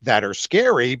that are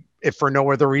scary, if for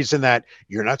no other reason that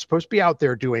you're not supposed to be out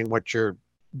there doing what you're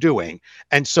doing.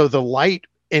 And so the light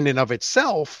in and of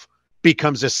itself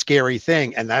becomes a scary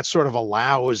thing. And that sort of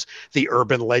allows the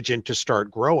urban legend to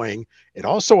start growing. It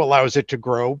also allows it to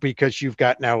grow because you've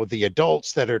got now the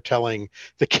adults that are telling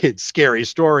the kids scary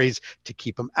stories to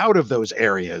keep them out of those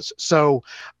areas. So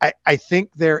I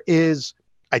think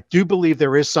I do believe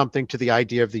there is something to the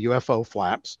idea of the UFO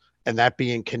flaps and that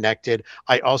being connected.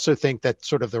 I also think that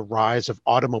sort of the rise of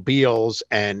automobiles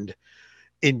and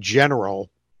in general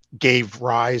gave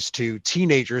rise to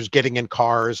teenagers getting in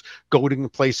cars, going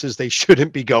places they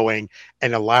shouldn't be going,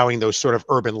 and allowing those sort of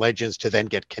urban legends to then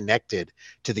get connected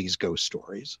to these ghost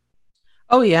stories.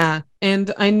 Oh, yeah.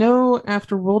 And I know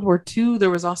after World War II, there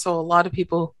was also a lot of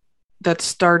people that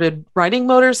started riding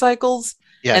motorcycles.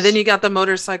 Yes. And then you got the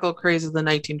motorcycle craze of the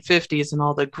 1950s and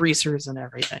all the greasers and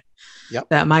everything. Yep.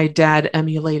 That my dad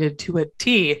emulated to a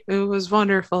T. It was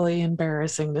wonderfully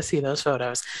embarrassing to see those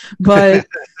photos. But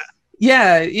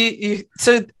yeah,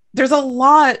 so there's a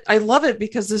lot. I love it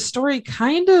because the story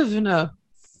kind of in a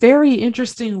very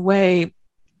interesting way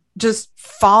just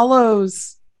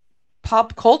follows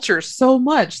pop culture so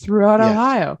much throughout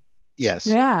Ohio. Yes.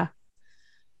 Yeah.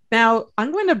 Now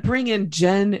I'm going to bring in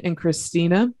Jen and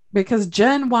Christina because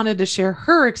Jen wanted to share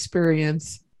her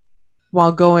experience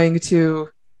while going to,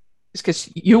 because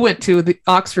you went to the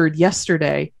Oxford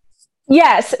yesterday.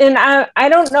 Yes. And I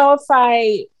don't know if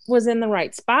I was in the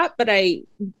right spot, but I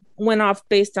went off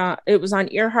based on, it was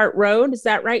on Earhart Road. Is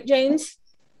that right, James?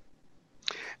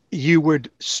 You would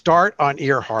start on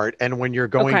Earhart, and when you're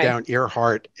going down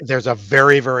Earhart, there's a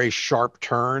very, very sharp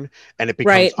turn, and it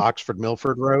becomes Oxford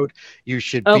Milford Road. You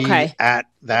should be at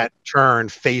that turn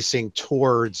facing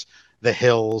towards the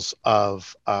hills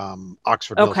of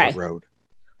Oxford Milford Road.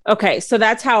 Okay, so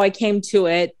that's how I came to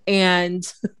it.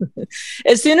 And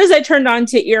as soon as I turned on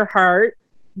to Earhart,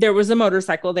 there was a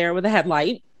motorcycle there with a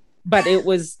headlight, but it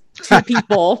was two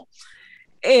people.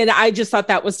 And I just thought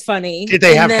that was funny. Did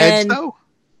they have heads though?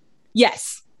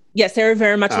 Yes. Yes, they were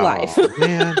very much alive.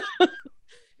 Man.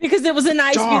 Because it was a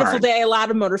nice, beautiful day. A lot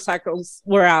of motorcycles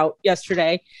were out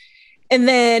yesterday. And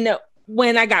then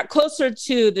when I got closer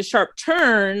to the sharp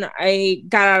turn, I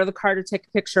got out of the car to take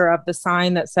a picture of the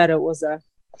sign that said it was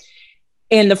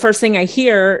and the first thing I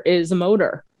hear is a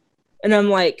motor. And I'm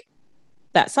like,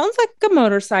 that sounds like a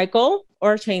motorcycle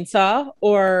or a chainsaw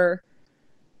or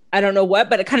I don't know what,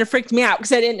 but it kind of freaked me out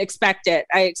because I didn't expect it.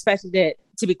 I expected it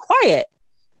to be quiet,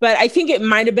 but I think it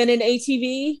might have been an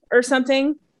ATV or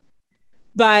something.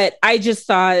 But I just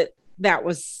thought that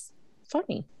was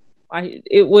funny.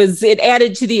 It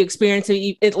added to the experience of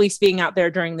at least being out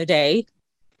there during the day.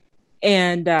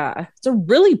 And it's a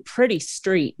really pretty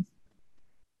street.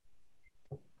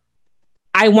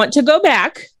 I want to go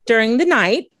back during the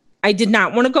night. I did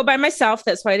not want to go by myself.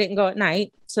 That's why I didn't go at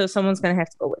night. So someone's going to have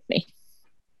to go with me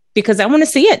because I want to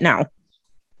see it now.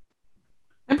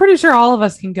 I'm pretty sure all of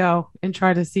us can go and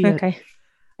try to see it. Okay.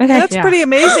 That's pretty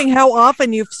amazing how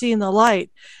often you've seen the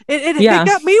light. It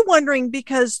got me wondering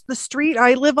because the street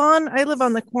I live on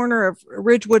the corner of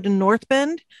Ridgewood and North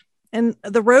Bend, and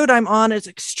the road I'm on is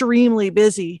extremely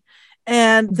busy.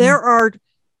 And there are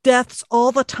deaths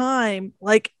all the time,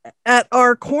 like at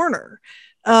our corner.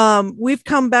 We've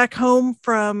come back home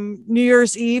from New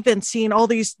Year's Eve and seen all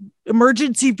these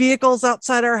emergency vehicles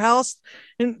outside our house.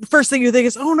 And the first thing you think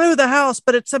is, oh no, the house,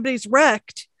 but it's somebody's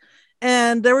wrecked.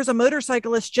 And there was a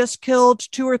motorcyclist just killed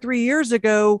 2 or 3 years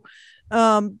ago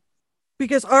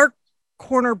because our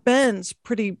corner bends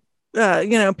pretty,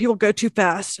 people go too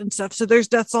fast and stuff. So there's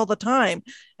deaths all the time.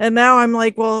 And now I'm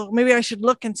like, well, maybe I should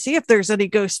look and see if there's any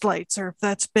ghost lights or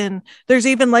if there's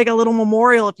even like a little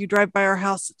memorial if you drive by our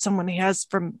house that someone has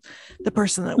from the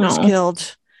person that was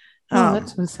killed.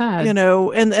 That's so sad.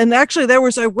 And actually there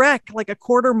was a wreck like a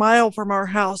quarter mile from our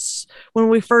house when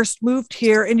we first moved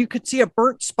here, and you could see a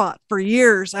burnt spot for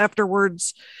years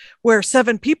afterwards where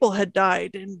 7 people had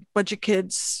died and a bunch of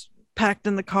kids packed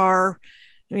in the car,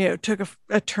 took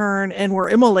a turn and were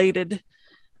immolated.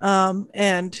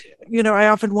 I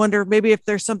often wonder maybe if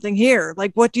there's something here,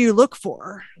 like, what do you look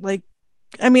for? Like,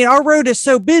 I mean, our road is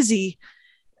so busy.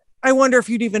 I wonder if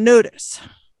you'd even notice.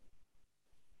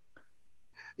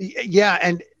 Yeah.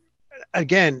 And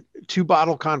again,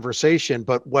 2-bottle conversation,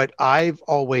 but what I've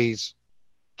always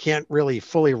can't really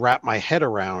fully wrap my head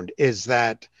around is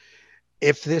that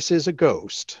if this is a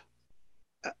ghost,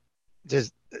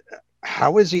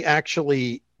 how is he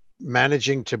actually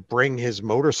managing to bring his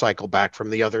motorcycle back from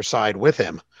the other side with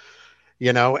him?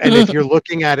 And if you're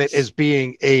looking at it as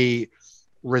being a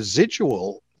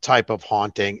residual type of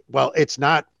haunting, well, it's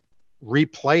not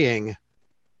replaying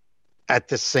at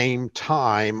the same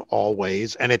time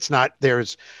always, and it's not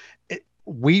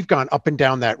we've gone up and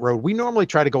down that road. We normally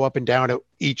try to go up and down it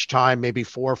each time, maybe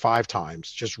 4 or 5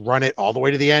 times, just run it all the way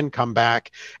to the end, come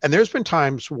back. And there's been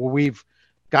times where we've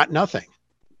got nothing.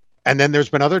 And then there's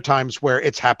been other times where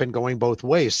it's happened going both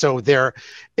ways. So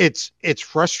it's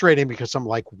frustrating because I'm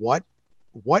like, what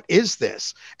is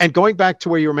this? And going back to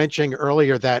where you were mentioning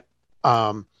earlier that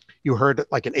you heard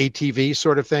like an ATV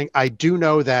sort of thing. I do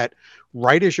know that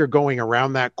right as you're going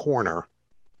around that corner,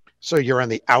 so you're on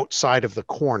the outside of the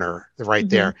corner right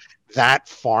there, that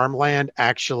farmland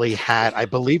actually had, I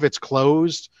believe it's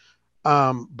closed,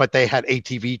 but they had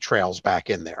ATV trails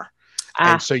back in there.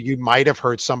 And so you might have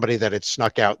heard somebody that had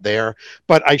snuck out there.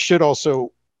 But I should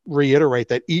also reiterate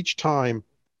that each time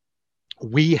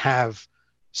we have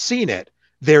seen it,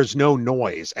 there's no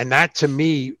noise. And that to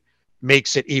me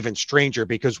makes it even stranger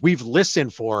because we've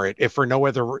listened for it, if for no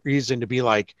other reason to be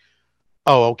like,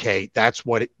 oh, okay, that's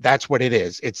what it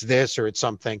is. It's this or it's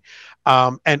something.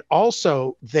 And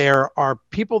also there are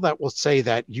people that will say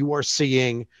that you are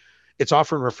seeing, it's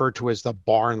often referred to as the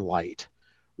barn light,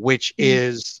 which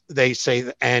is, they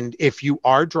say, and if you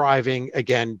are driving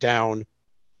again down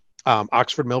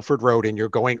Oxford Milford Road and you're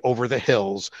going over the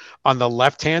hills on the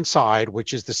left-hand side,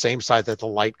 which is the same side that the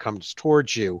light comes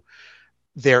towards you,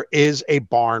 there is a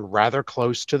barn rather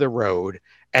close to the road.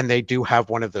 And they do have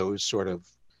one of those sort of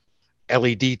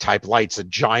LED type lights, a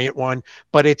giant one,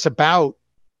 but it's about,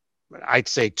 I'd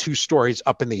say 2 stories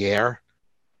up in the air.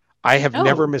 I have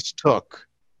never mistook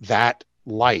that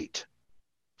light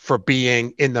for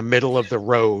being in the middle of the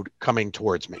road coming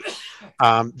towards me.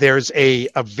 There's a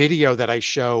video that I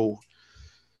show,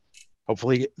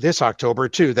 hopefully this October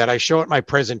too, that I show at my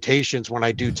presentations when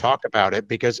I do talk about it,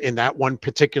 because in that one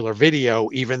particular video,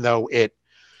 even though it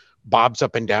bobs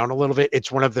up and down a little bit,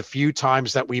 it's one of the few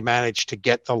times that we managed to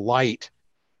get the light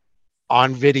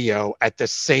on video at the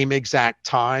same exact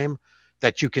time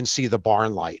that you can see the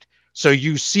barn light. So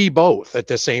you see both at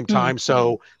the same time.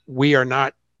 So I'm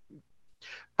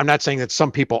not saying that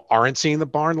some people aren't seeing the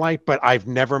barn light, but I've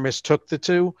never mistook the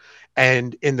two.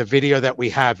 And in the video that we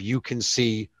have, you can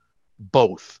see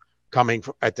both coming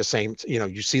at the same,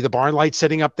 you see the barn light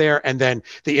sitting up there. And then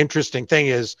the interesting thing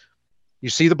is you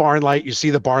see the barn light,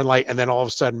 and then all of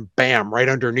a sudden, bam, right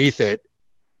underneath it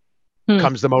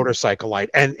comes the motorcycle light.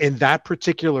 And in that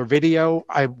particular video,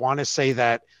 I want to say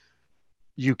that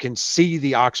you can see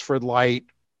the Oxford light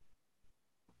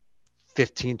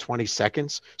 15, 20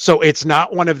 seconds. So it's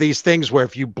not one of these things where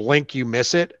if you blink, you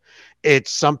miss it.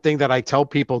 It's something that I tell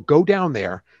people, go down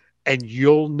there and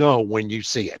you'll know when you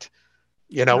see it.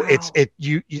 Wow.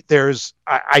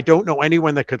 I don't know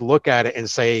anyone that could look at it and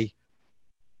say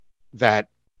that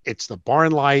it's the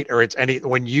barn light or it's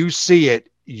when you see it,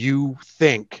 you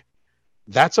think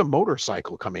that's a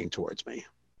motorcycle coming towards me.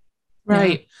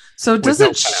 Right. So does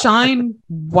it shine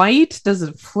white? Does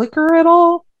it flicker at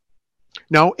all?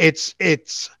 No, it's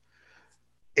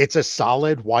a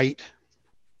solid white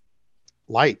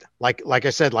light. Like I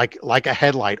said, like a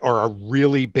headlight or a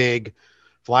really big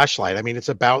flashlight. I mean, it's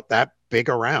about that big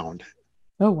around.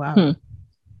 Oh, wow.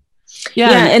 Yeah.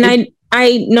 And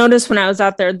I noticed when I was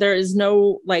out there, there is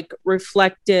no like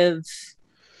reflective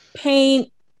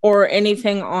paint or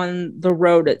anything on the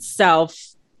road itself.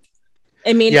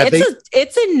 I mean,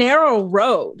 it's a narrow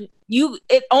road. You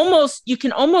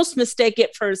can almost mistake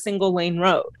it for a single lane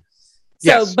road.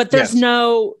 So, yes, but there's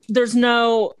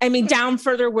no, I mean, down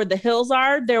further where the hills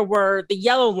are, there were the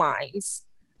yellow lines,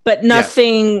 but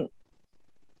nothing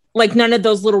like none of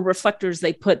those little reflectors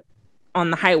they put on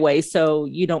the highway. So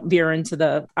you don't veer into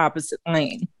the opposite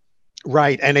lane.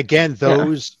 Right. And again,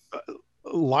 those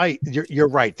light, you're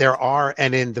right. There are.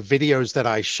 And in the videos that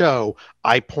I show,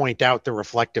 I point out the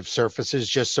reflective surfaces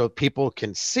just so people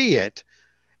can see it.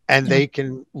 And they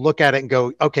can look at it and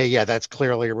go, okay, yeah, that's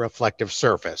clearly a reflective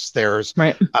surface. There's,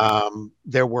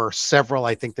 there were several,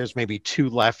 I think there's maybe 2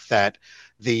 left that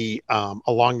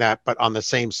along that, but on the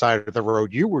same side of the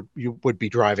road you would be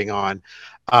driving on.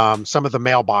 Some of the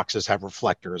mailboxes have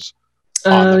reflectors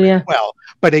on them as well.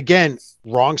 But again,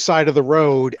 wrong side of the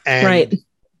road and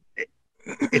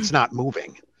it's not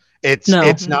moving. It's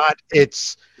not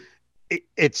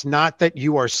that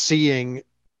you are seeing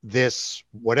this,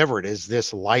 whatever it is,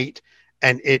 this light,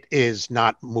 and it is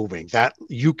not moving. That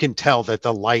you can tell that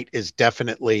the light is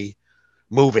definitely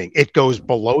moving. It goes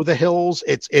below the hills.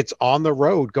 It's on the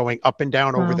road going up and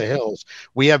down over the hills.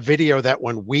 We have video that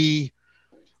when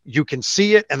you can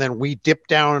see it, and then we dip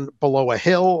down below a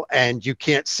hill and you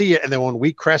can't see it. And then when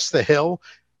we crest the hill,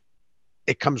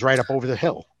 it comes right up over the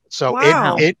hill. So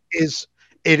wow. it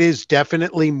is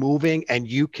definitely moving, and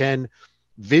you can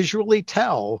visually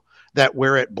tell that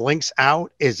where it blinks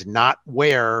out is not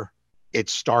where it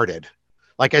started.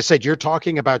 Like I said, you're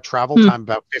talking about travel time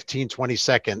about 15, 20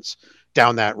 seconds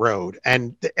down that road.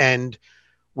 And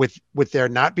with there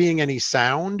not being any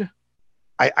sound,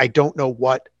 I don't know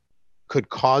what could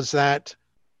cause that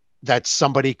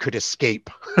somebody could escape,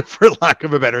 for lack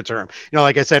of a better term.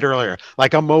 Like I said earlier,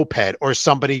 like a moped or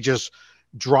somebody just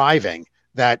driving,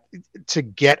 that to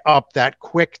get up that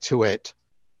quick to it,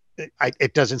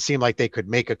 it doesn't seem like they could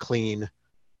make a clean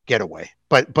getaway.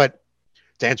 But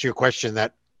to answer your question,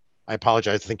 that I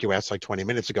apologize, I think you asked like 20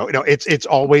 minutes ago. It's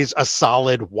always a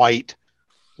solid white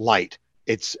light.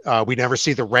 It's we never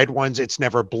see the red ones. It's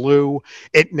never blue.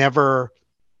 It never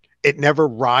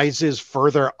rises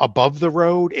further above the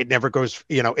road. It never goes,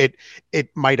 it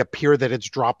might appear that it's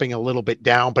dropping a little bit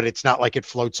down, but it's not like it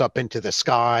floats up into the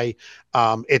sky.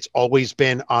 It's always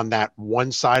been on that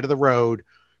one side of the road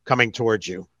coming towards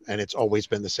you, and it's always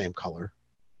been the same color.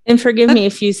 And forgive me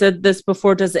if you said this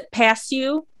before, does it pass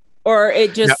you, or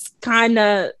it just kind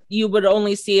of, you would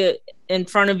only see it in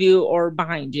front of you or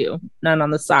behind you, none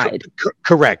on the side?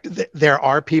 Correct. There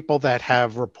are people that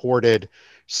have reported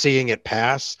seeing it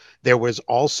pass. There was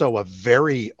also a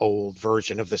very old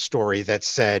version of the story that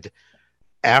said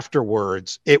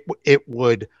afterwards it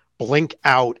would blink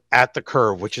out at the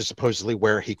curve, which is supposedly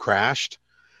where he crashed.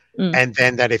 And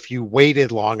then that if you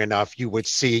waited long enough, you would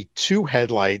see two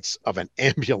headlights of an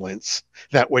ambulance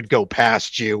that would go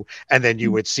past you. And then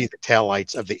you would see the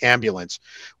taillights of the ambulance,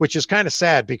 which is kind of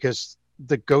sad because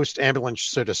the ghost ambulance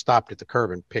should have stopped at the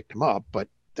curb and picked him up. But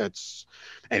that's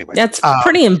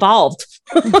pretty involved.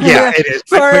 Yeah, it is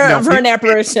for an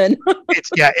apparition.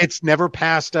 It's never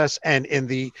passed us. And in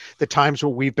the times where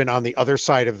we've been on the other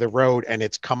side of the road and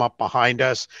it's come up behind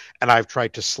us and I've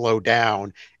tried to slow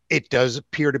down, it does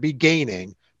appear to be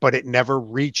gaining, but it never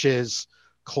reaches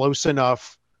close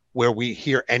enough where we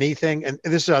hear anything. And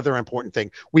this is the other important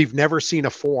thing. We've never seen a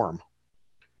form.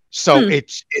 So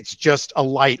it's just a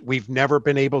light. We've never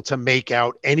been able to make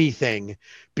out anything,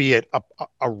 be it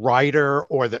a rider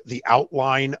or the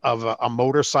outline of a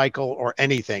motorcycle or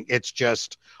anything. It's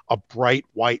just a bright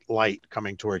white light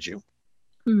coming towards you.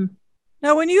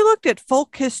 Now, when you looked at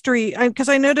folk history, because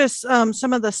I noticed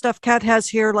some of the stuff Kat has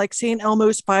here, like St.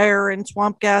 Elmo's fire and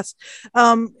swamp gas,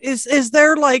 is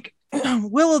there like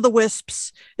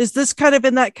will-o'-the-wisps? Is this kind of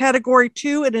in that category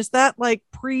too? And is that like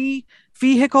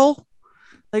pre-vehicle?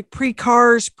 Like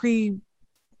pre-cars,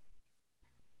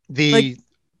 The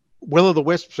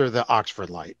will-o'-the-wisps are the Oxford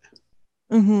Light.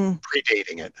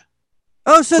 Predating it.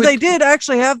 Oh, so they did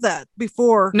actually have that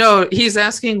before. No, he's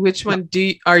asking which one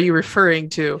are you referring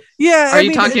to? Yeah. Are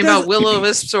you talking about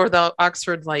will-o'-wisps or the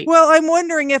Oxford Light? Well, I'm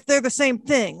wondering if they're the same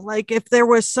thing. Like if there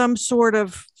was some sort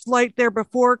of light there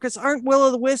before, because aren't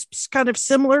will-o'-the-wisps kind of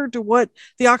similar to what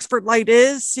the Oxford Light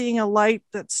is, seeing a light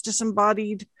that's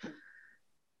disembodied?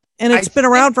 And it's been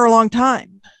around for a long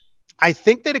time. I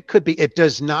think that it could be. It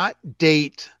does not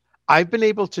date. I've been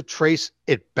able to trace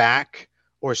it back,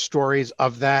 or stories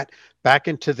of that, back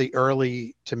into the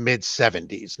early to mid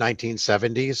 70s,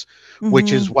 1970s,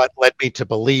 which is what led me to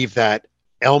believe that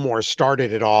Elmore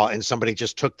started it all and somebody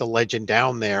just took the legend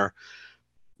down there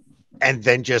and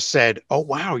then just said, oh,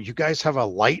 wow, you guys have a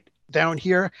light down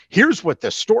here? Here's what the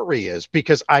story is,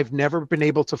 because I've never been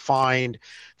able to find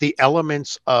the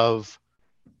elements of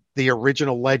the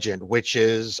original legend, which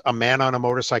is a man on a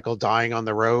motorcycle dying on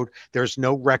the road. There's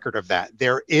no record of that.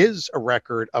 There is a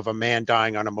record of a man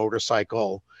dying on a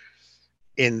motorcycle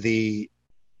in the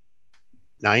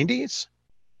 90s,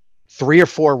 3 or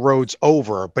 4 roads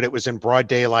over, but it was in broad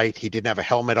daylight. He didn't have a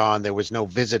helmet on. There was no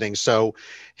visiting. So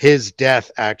his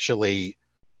death actually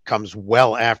comes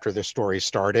well after the story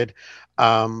started.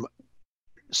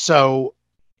 So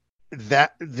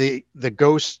that the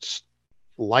ghosts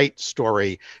light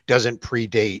story doesn't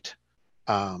predate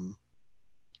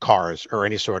cars or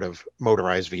any sort of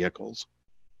motorized vehicles.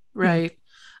 Right.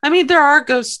 I mean, there are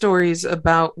ghost stories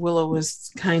about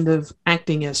will-o'-wisps kind of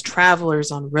acting as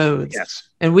travelers on roads. Yes.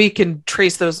 And we can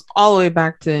trace those all the way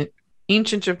back to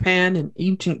ancient Japan and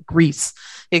ancient Greece.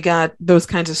 You got those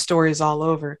kinds of stories all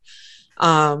over.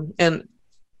 And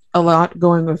a lot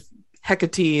going with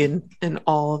Hecate and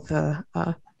all of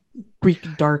the Greek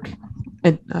dark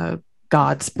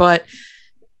gods. But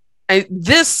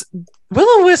this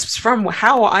will-o'-wisps, from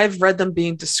how I've read them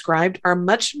being described, are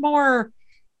much more,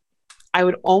 I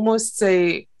would almost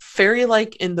say,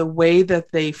 fairy-like in the way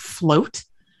that they float,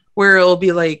 where it'll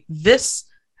be like this.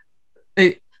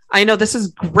 I know this is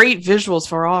great visuals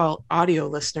for all audio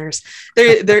listeners.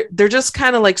 They're just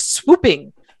kind of like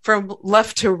swooping from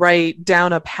left to right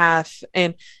down a path.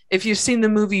 And if you've seen the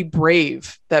movie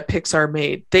Brave that Pixar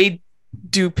made, they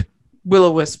dupe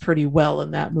Will-O-Wisp pretty well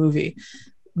in that movie.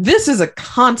 This is a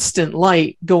constant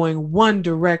light going one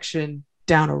direction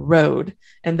down a road.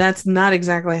 And that's not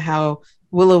exactly how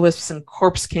Will-O-Wisps and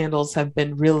corpse candles have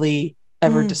been really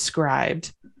ever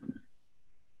described.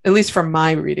 At least from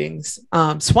my readings.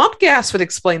 Swamp gas would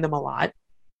explain them a lot.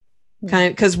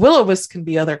 Kind of, because Will-O-Wisp can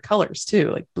be other colors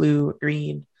too, like blue,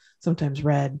 green, sometimes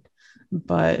red.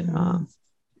 But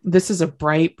this is a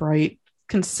bright,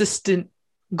 consistent,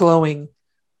 glowing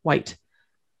white.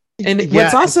 And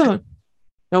what's also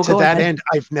to that end,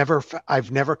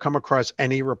 I've never come across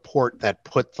any report that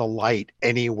put the light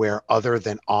anywhere other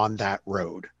than on that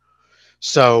road.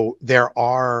 So there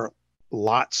are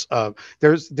lots of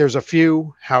there's a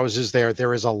few houses there.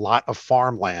 There is a lot of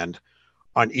farmland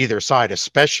on either side,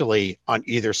 especially on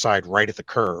either side right at the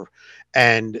curve.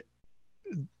 And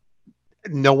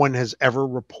no one has ever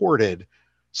reported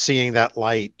seeing that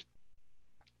light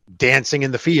dancing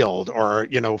in the field or,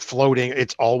 floating.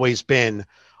 It's always been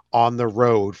on the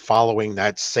road following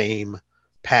that same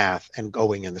path and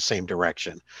going in the same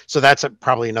direction. So that's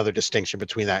probably another distinction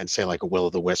between that and say like a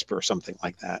Will-O-the-Wisp or something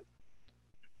like that.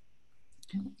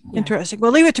 Interesting.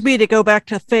 Well, leave it to me to go back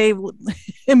to Fae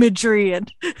imagery and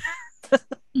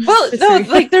well, no,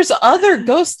 like there's other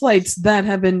ghost lights that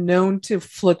have been known to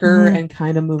flicker and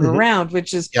kind of move around,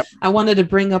 which is I wanted to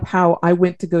bring up how I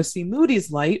went to go see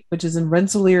Moody's Light, which is in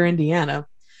Rensselaer, Indiana,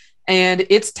 and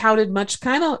it's touted much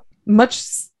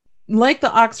like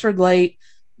the Oxford Light,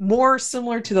 more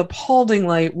similar to the Paulding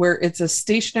Light, where it's a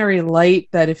stationary light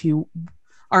that if you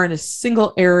are in a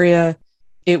single area,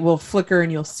 it will flicker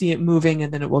and you'll see it moving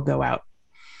and then it will go out.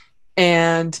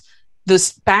 And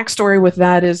this backstory with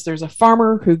that is there's a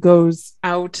farmer who goes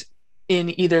out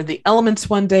in either the elements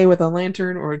one day with a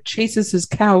lantern or chases his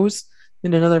cows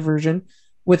in another version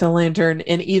with a lantern.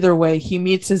 And either way, he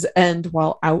meets his end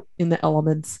while out in the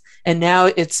elements. And now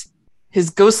it's his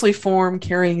ghostly form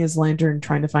carrying his lantern,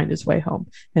 trying to find his way home.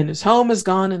 And his home is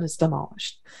gone and it's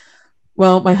demolished.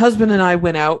 Well, my husband and I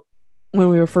went out when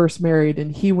we were first married,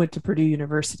 and he went to Purdue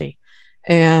University.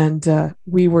 And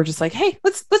we were just like, hey,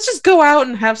 let's just go out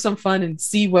and have some fun and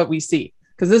see what we see.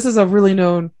 Because this is a really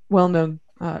well-known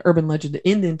urban legend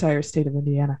in the entire state of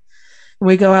Indiana. And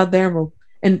we go out there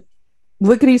and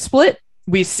lickety-split,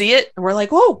 we see it, and we're like,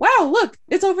 oh, wow, look,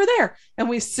 it's over there. And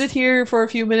we sit here for a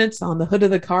few minutes on the hood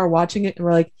of the car watching it, and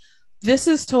we're like, this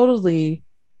is totally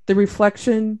the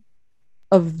reflection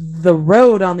of the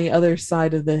road on the other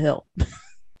side of the hill.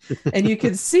 And you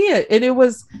could see it. And it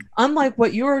was unlike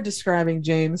what you were describing,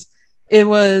 James. It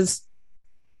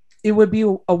would be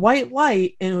a white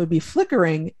light and it would be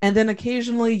flickering. And then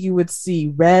occasionally you would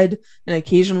see red and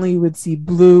occasionally you would see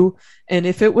blue. And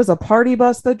if it was a party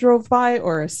bus that drove by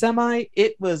or a semi,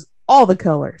 it was all the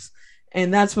colors.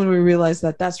 And that's when we realized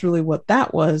that that's really what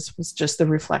that was just the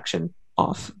reflection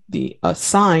off a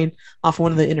sign off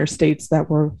one of the interstates that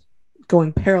were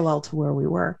going parallel to where we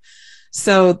were.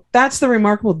 So that's the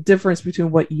remarkable difference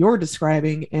between what you're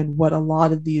describing and what a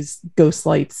lot of these ghost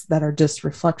lights that are just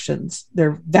reflections.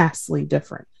 They're vastly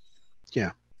different.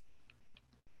 Yeah.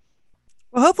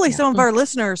 Well, hopefully some of our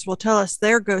listeners will tell us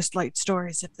their ghost light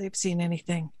stories if they've seen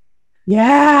anything.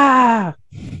 Yeah.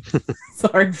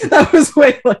 Sorry, that was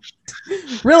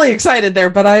really excited there,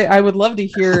 but I would love to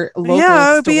hear local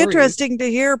it would be stories. interesting to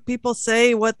hear people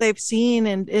say what they've seen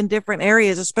in different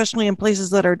areas, especially in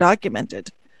places that are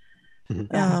documented.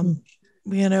 It's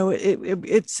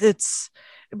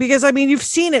because you've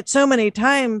seen it so many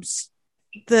times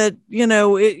that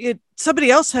somebody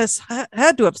else has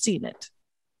had to have seen it.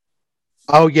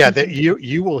 Oh yeah, that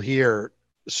you will hear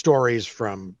stories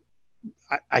from.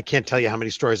 I can't tell you how many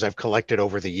stories I've collected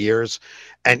over the years,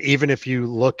 and even if you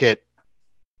look at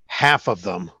half of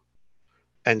them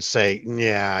and say,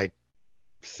 yeah, I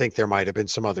think there might have been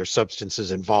some other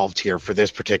substances involved here for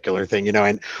this particular thing,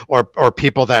 and or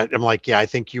people that I'm like, yeah, I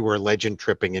think you were legend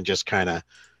tripping and just kind of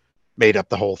made up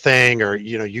the whole thing, or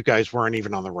you guys weren't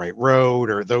even on the right road,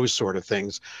 or those sort of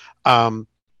things.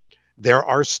 There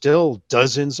are still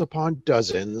dozens upon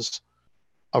dozens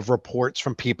of reports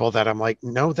from people that I'm like,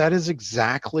 no, that is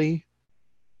exactly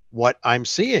what I'm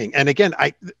seeing. And again,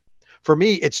 for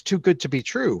me, it's too good to be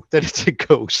true that it's a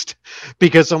ghost,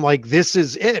 because I'm like, this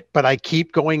is it. But I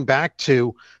keep going back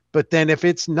to, but then if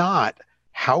it's not,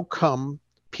 how come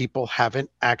people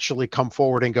haven't actually come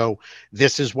forward and go,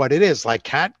 this is what it is? Like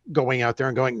Kat going out there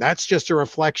and going, that's just a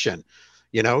reflection.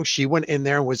 She went in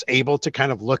there and was able to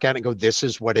kind of look at it and go, this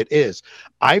is what it is.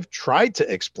 I've tried to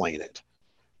explain it,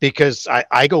 because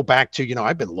I go back to,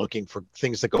 I've been looking for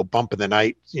things that go bump in the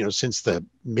night, since the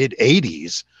mid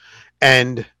 80s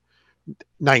and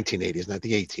 1980s, not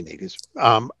the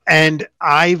 1880s. And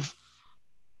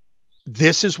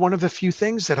this is one of the few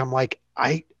things that I'm like,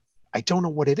 I don't know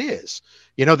what it is.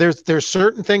 There's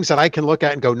certain things that I can look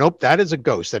at and go, nope, that is a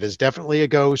ghost. That is definitely a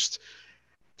ghost.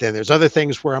 Then there's other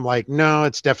things where I'm like, no,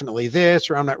 it's definitely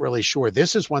this, or I'm not really sure.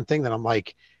 This is one thing that I'm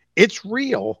like, it's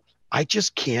real. I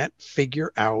just can't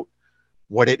figure out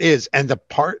what it is. And the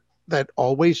part that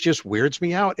always just weirds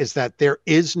me out is that there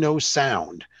is no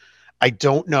sound. I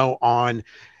don't know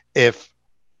if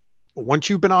once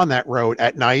you've been on that road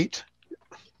at night,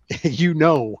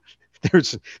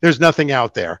 there's nothing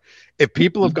out there. If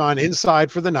people have gone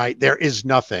inside for the night, there is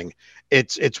nothing.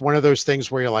 It's one of those things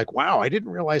where you're like, wow, I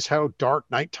didn't realize how dark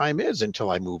nighttime is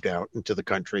until I moved out into the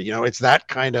country. It's that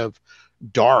kind of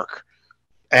dark.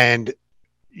 And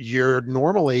you're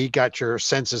normally got your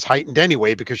senses heightened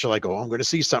anyway, because you're like, oh, I'm going to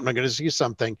see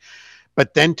something.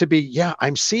 But then to be,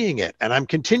 I'm seeing it and I'm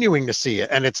continuing to see it.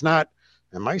 And it's not,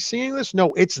 am I seeing this? No,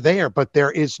 it's there, but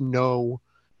there is no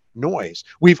noise.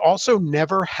 We've also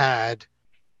never had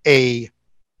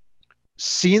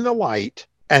seen the light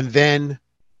and then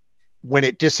when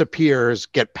it disappears,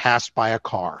 get passed by a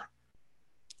car.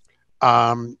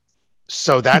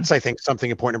 So that's, I think,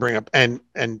 something important to bring up,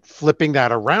 and flipping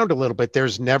that around a little bit.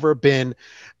 There's never been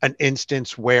an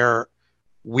instance where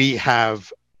we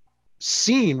have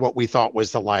seen what we thought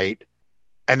was the light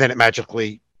and then it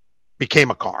magically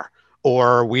became a car,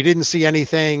 or we didn't see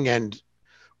anything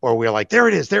or we're like, there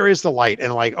it is. There is the light.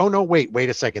 And like, oh no, wait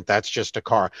a second. That's just a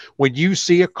car. When you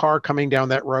see a car coming down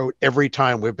that road, every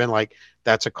time we've been like,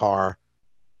 that's a car.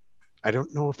 I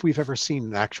don't know if we've ever seen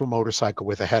an actual motorcycle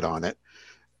with a head on it.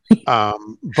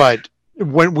 But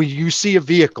when you see a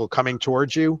vehicle coming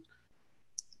towards you,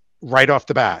 right off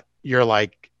the bat, you're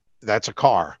like, that's a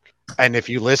car. And if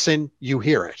you listen, you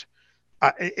hear it.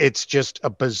 It's just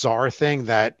a bizarre thing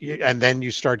and then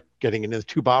you start getting into the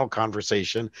 2-bottle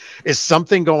conversation. Is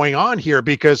something going on here?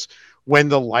 Because when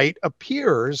the light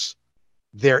appears,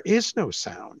 there is no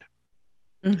sound.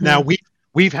 Mm-hmm. Now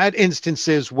we've had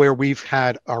instances where we've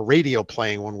had a radio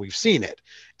playing when we've seen it,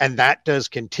 and that does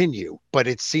continue, but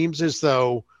it seems as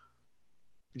though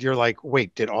you're like,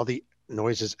 wait, did all the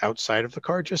noises outside of the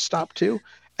car just stop too?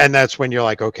 And that's when you're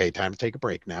like, okay, time to take a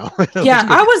break now. Yeah,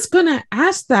 I was going to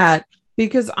ask that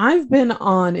because I've been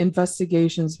on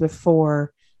investigations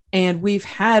before and we've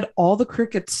had all the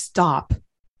crickets stop.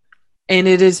 And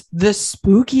it is the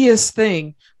spookiest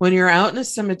thing when you're out in a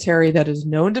cemetery that is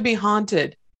known to be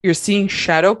haunted. You're seeing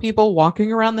shadow people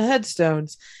walking around the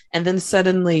headstones, and then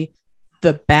suddenly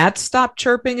the bats stop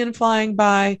chirping and flying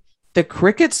by, the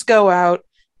crickets go out,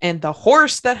 and the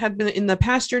horse that had been in the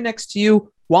pasture next to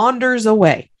you wanders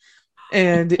away.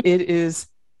 And it is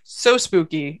so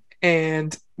spooky.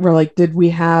 And we're like, did we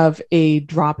have a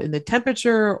drop in the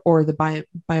temperature or the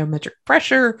biometric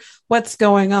pressure? What's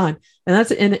going on? And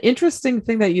that's an interesting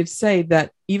thing that you'd say,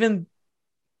 that even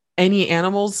any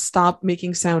animals stop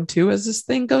making sound too as this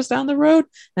thing goes down the road.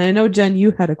 And I know, Jen,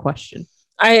 you had a question.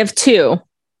 I have two.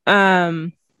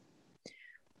 One,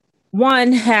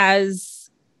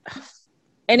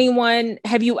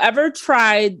 have you ever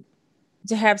tried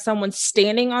to have someone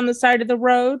standing on the side of the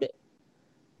road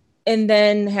and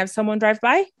then have someone drive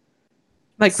by?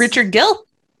 Like Richard Gill?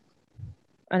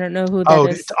 I don't know who that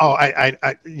is. Oh,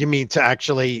 I you mean to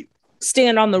actually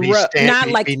stand on the road, not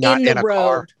like in the road.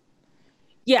 Car.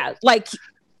 Yeah, like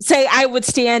say I would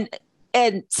stand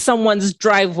in someone's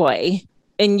driveway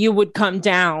and you would come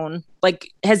down.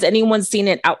 Like, has anyone seen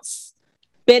it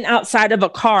been outside of a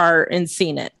car and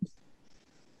seen it?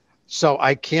 So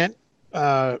I can't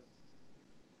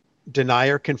deny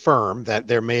or confirm that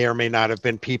there may or may not have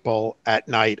been people at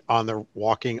night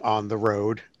walking on the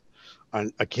road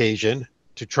on occasion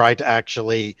to try to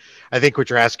actually, I think what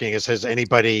you're asking is, has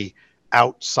anybody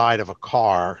outside of a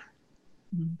car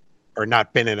or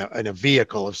not been in a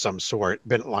vehicle of some sort,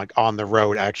 been like on the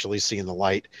road, actually seeing the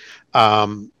light?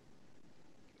 No,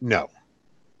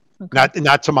 okay.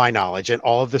 Not to my knowledge. And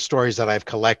all of the stories that I've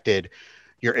collected,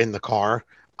 you're in the car.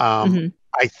 I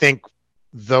think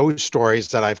those stories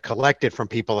that I've collected from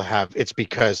people it's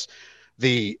because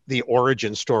the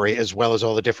origin story, as well as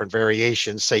all the different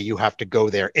variations, say you have to go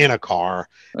there in a car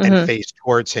and face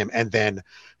towards him and then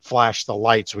flash the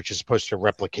lights, which is supposed to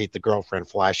replicate the girlfriend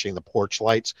flashing the porch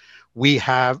lights. We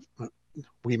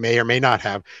may or may not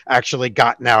have actually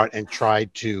gotten out and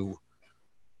tried to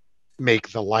make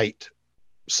the light,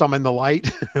 summon the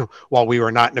light while we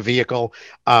were not in a vehicle.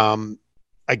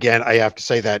 Again, I have to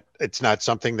say that it's not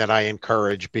something that I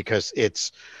encourage, because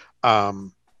it's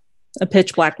A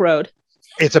pitch black road.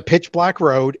 It's a pitch black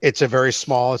road. It's a very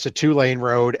small, it's a 2-lane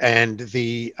road. And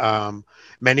the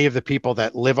many of the people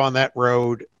that live on that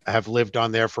road have lived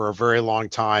on there for a very long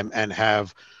time and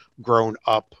have grown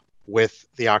up with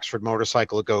the Oxford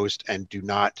Motorcycle Ghost and do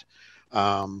not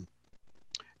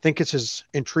think it's as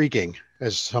intriguing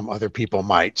as some other people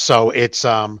might. So it's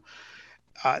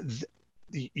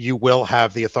you will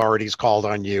have the authorities called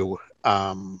on you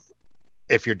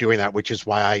if you're doing that, which is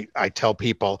why I tell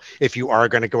people, if you are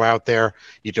going to go out there,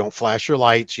 you don't flash your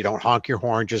lights, you don't honk your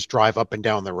horn, just drive up and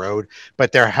down the road.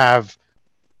 But there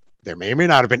may or may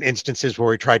not have been instances where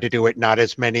we tried to do it, not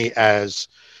as many as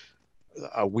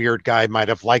a weird guy might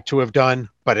have liked to have done,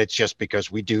 but it's just because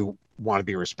we do want to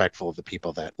be respectful of the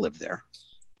people that live there.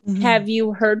 Mm-hmm. Have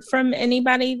you heard from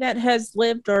anybody that has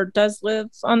lived or does live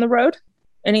on the road?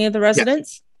 Any of the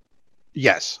residents?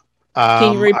 Yes.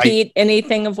 Can you repeat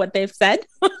anything of what they've said?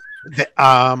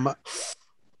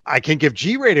 I can give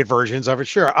G-rated versions of it.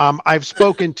 Sure. I've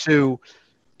spoken to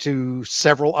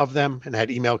several of them and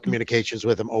had email communications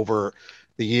with them over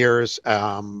the years.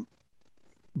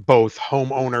 Both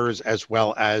homeowners as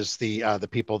well as the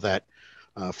people that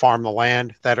farm the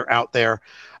land that are out there.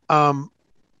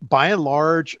 By and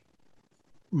large,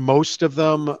 most of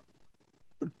them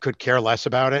could care less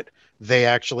about it. They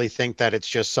actually think that it's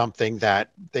just something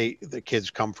that the kids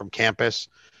come from campus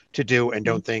to do and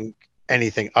don't think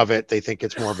anything of it. They think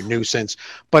it's more of a nuisance,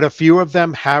 but a few of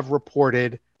them have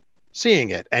reported seeing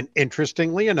it. And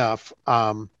interestingly enough,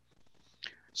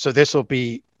 so this will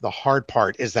be the hard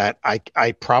part, is that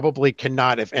I probably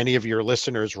cannot, if any of your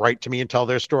listeners write to me and tell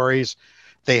their stories,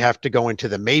 they have to go into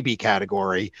the maybe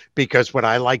category, because what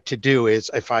I like to do is,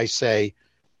 if I say,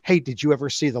 hey, did you ever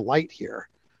see the light here?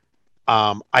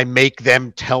 I make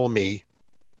them tell me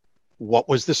what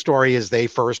was the story as they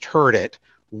first heard it,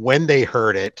 when they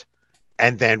heard it,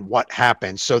 and then what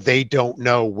happened. So they don't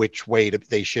know which way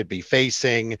they should be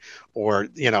facing, or,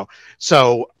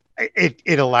 so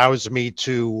it allows me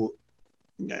to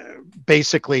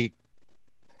basically,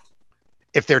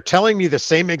 if they're telling me the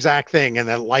same exact thing and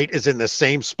the light is in the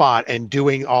same spot and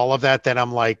doing all of that, then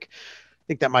I'm like, I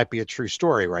think that might be a true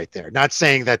story right there. Not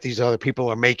saying that these other people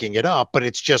are making it up, but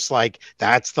it's just like,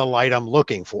 that's the light I'm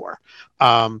looking for.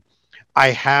 I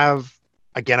have,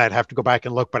 again, I'd have to go back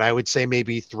and look, but I would say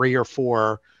maybe 3 or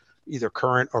 4 either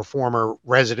current or former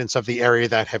residents of the area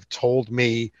that have told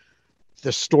me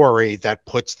the story that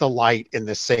puts the light in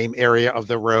the same area of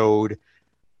the road,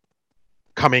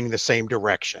 coming the same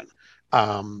direction.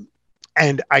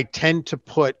 And I tend to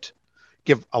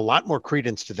give a lot more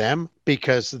credence to them,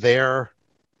 because they're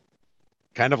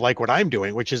kind of like what I'm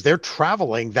doing, which is they're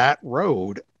traveling that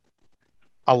road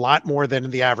a lot more than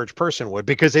the average person would,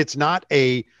 because it's not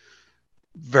a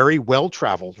very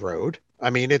well-traveled road. I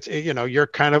mean, it's, you're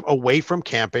kind of away from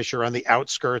campus, you're on the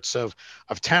outskirts of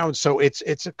town. So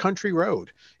it's a country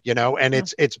road, and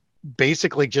it's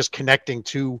basically just connecting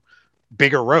to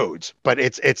bigger roads, but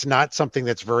it's not something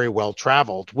that's very well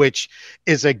traveled, which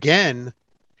is, again,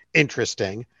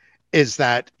 interesting, is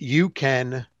that you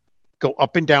can go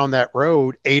up and down that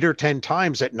road 8 or 10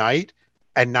 times at night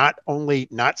and not only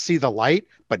not see the light,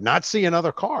 but not see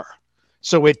another car.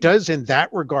 So it does, in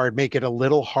that regard, make it a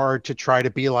little hard to try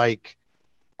to be like,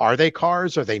 are they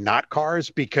cars? Are they not cars?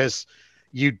 Because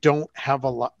you don't have a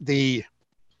lot.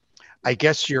 I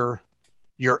guess your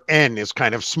N is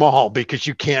kind of small, because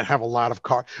you can't have a lot of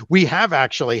cars. We have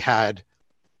actually had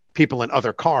people in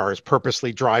other cars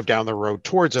purposely drive down the road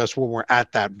towards us when we're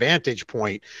at that vantage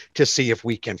point to see if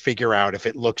we can figure out if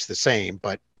it looks the same,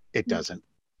 but it doesn't.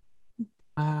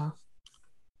 Wow.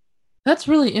 That's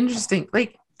really interesting.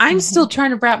 Like, I'm still trying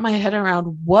to wrap my head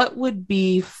around what would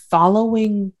be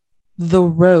following the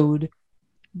road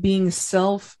being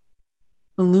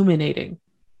self-illuminating.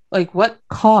 Like, what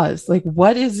caused? Like,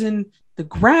 what is in the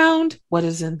ground? What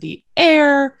is in the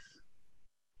air?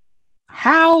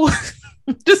 How?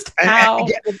 Just how?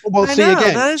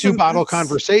 Again, two-bottle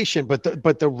conversation.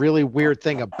 But the really weird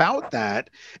thing about that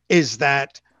is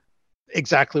that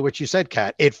exactly what you said,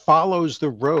 Kat. It follows the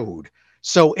road.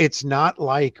 So it's not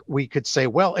like we could say,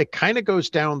 well, it kind of goes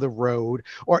down the road.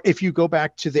 Or if you go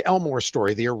back to the Elmore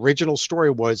story, the original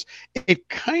story was it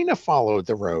kind of followed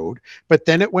the road, but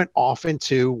then it went off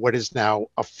into what is now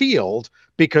a field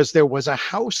because there was a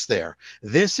house there.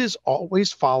 This is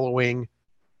always following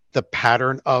the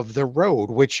pattern of the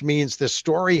road, which means the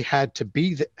story had to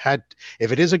be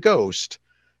if it is a ghost,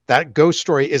 that ghost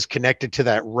story is connected to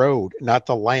that road, not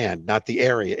the land, not the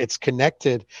area. It's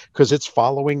connected because it's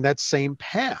following that same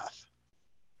path.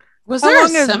 Was there a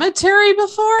cemetery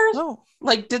before? No.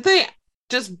 Like, did they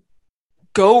just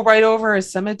go right over a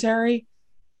cemetery?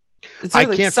 I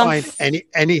can't find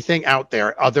anything out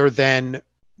there other than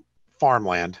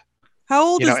farmland. How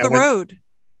old is the road?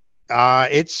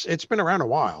 It's been around a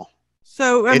while.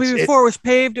 So I mean, before it was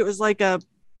paved, it was like a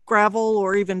gravel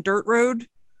or even dirt road.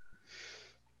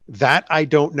 That I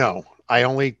don't know. I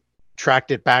only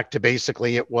tracked it back to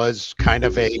basically it was kind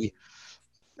of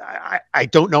I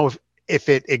don't know if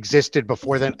it existed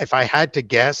before then. If I had to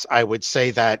guess, I would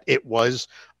say that it was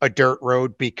a dirt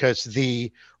road because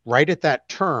right at that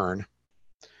turn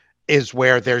is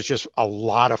where there's just a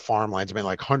lot of farmlands. I mean,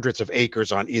 like hundreds of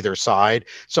acres on either side.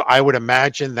 So I would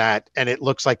imagine that, and it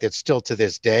looks like it's still to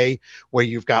this day where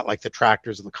you've got like the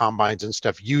tractors and the combines and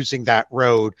stuff using that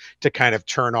road to kind of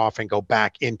turn off and go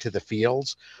back into the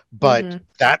fields. But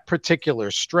that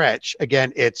particular stretch,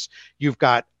 again, you've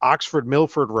got Oxford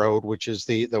Milford Road, which is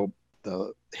the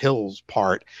hills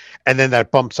part, and then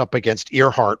that bumps up against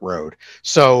Earhart Road.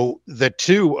 So the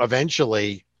two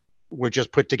eventually were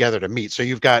just put together to meet. So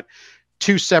you've got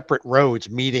two separate roads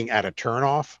meeting at a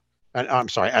turnoff.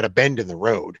 At a bend in the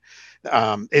road.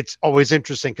 It's always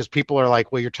interesting because people are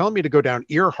like, well, you're telling me to go down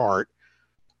Earhart,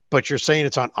 but you're saying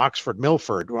it's on Oxford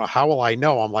Milford. Well, how will I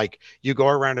know? I'm like, you go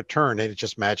around a turn and it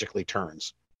just magically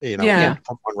turns,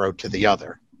 from one road to the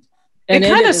other. And it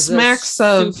kind of smacks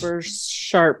of super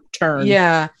sharp turn.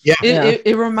 Yeah.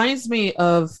 It reminds me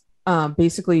of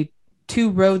basically two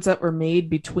roads that were made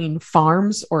between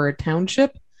farms or a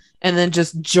township and then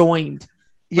just joined.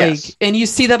 Yes. And you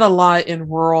see that a lot in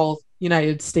rural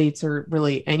United States or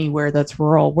really anywhere that's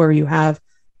rural where you have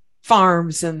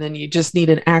farms and then you just need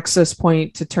an access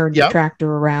point to turn your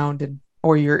tractor around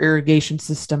or your irrigation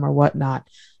system or whatnot.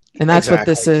 And that's what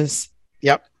this is.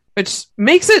 Yep. Which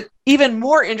makes it even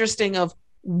more interesting of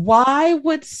why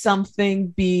would something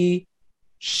be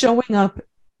showing up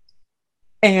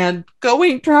and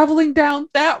traveling down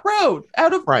that road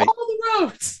out of all the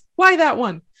roads? Why that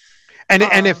one?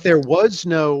 And if there was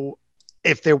no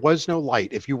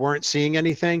light, if you weren't seeing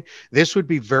anything, this would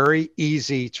be very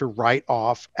easy to write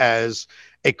off as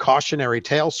a cautionary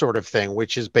tale sort of thing,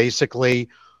 which is basically,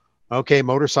 okay,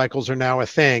 motorcycles are now a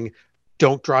thing.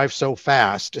 Don't drive so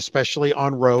fast, especially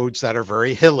on roads that are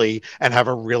very hilly and have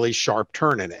a really sharp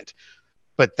turn in it.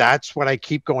 But that's what I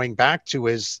keep going back to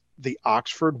is the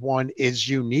Oxford one is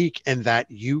unique in that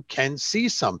you can see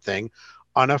something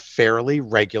on a fairly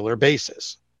regular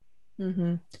basis.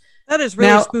 Mm-hmm. That is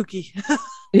really spooky.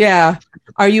 Yeah.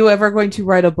 Are you ever going to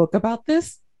write a book about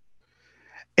this?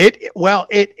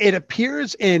 It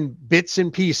appears in bits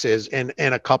and pieces in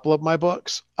a couple of my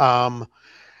books.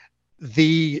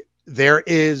 There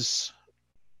is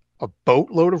a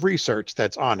boatload of research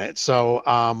that's on it.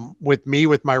 So with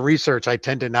my research, I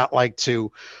tend to not like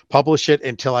to publish it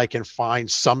until I can find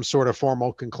some sort of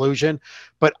formal conclusion.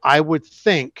 But I would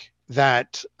think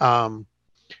that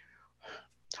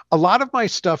a lot of my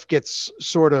stuff gets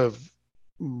sort of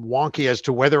wonky as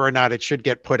to whether or not it should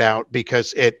get put out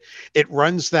because it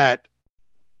runs that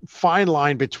fine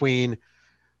line between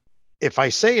if I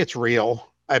say it's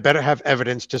real, I better have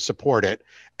evidence to support it.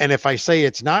 And if I say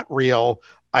it's not real,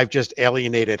 I've just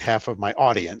alienated half of my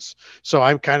audience. So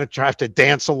I'm kind of trying to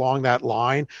dance along that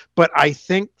line. But I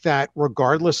think that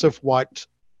regardless of what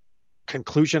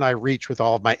conclusion I reach with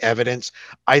all of my evidence,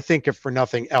 I think if for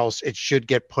nothing else, it should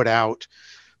get put out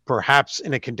perhaps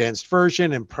in a condensed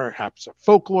version and perhaps a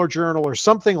folklore journal or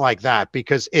something like that,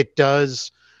 because it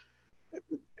does,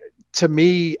 to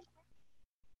me,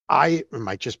 it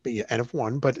might just be an N of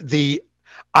one, but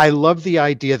I love the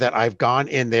idea that I've gone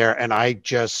in there and I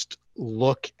just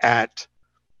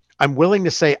I'm willing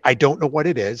to say, I don't know what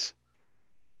it is,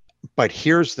 but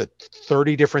here's the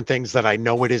 30 different things that I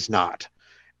know it is not.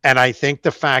 And I think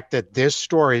the fact that this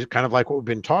story, kind of like what we've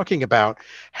been talking about,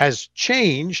 has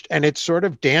changed and it's sort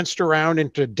of danced around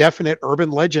into definite urban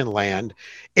legend land.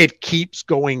 It keeps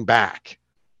going back.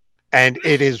 And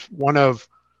it is one of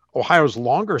Ohio's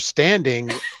longer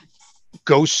standing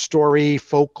ghost story,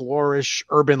 folklorish,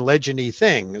 urban legendy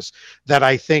things that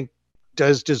I think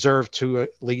does deserve to at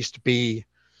least be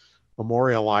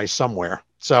memorialized somewhere.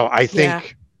 So I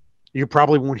think you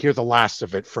probably won't hear the last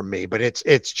of it from me, but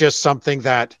it's just something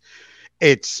that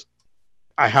I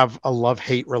have a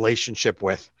love-hate relationship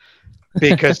with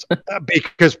because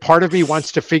part of me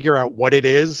wants to figure out what it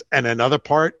is and another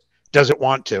part doesn't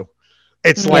want to.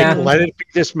 It's like, let it be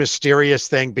this mysterious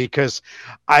thing, because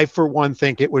I, for one,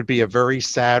 think it would be a very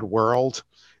sad world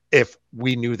if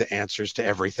we knew the answers to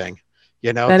everything.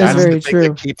 That's very the thing true.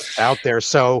 That keeps it out there.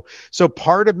 So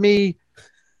part of me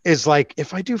is like,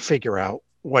 if I do figure out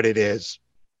what it is,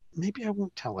 maybe I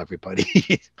won't tell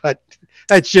everybody, but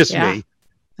that's just me.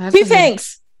 Two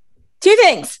things.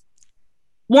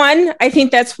 One, I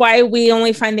think that's why we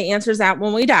only find the answers out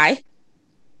when we die.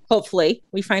 Hopefully,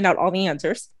 we find out all the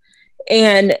answers.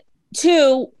 And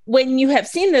two, when you have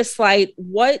seen this light,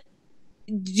 what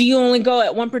do you only go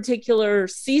at one particular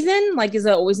season? Like, is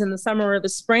it always in the summer or the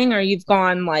spring, or you've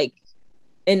gone like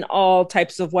in all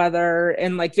types of weather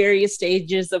and like various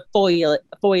stages of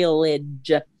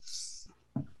foliage?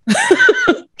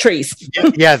 Trees.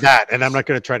 Yeah, that. And I'm not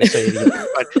going to try to say it either,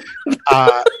 but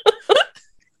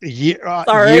year round.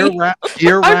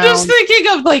 I'm just thinking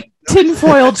of like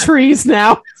tinfoil trees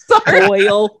now. Sorry.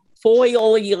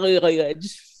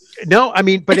 Foliage. No, I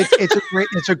mean, but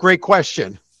it's a great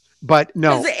question. But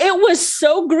no, it was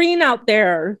so green out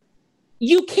there,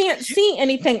 you can't see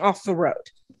anything off the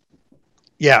road.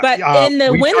 Yeah, but in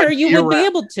the winter, you would be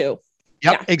able to. Yep,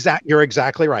 yeah. Exactly. You're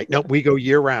exactly right. No, we go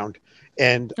year round,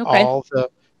 and all the,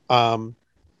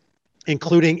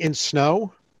 including in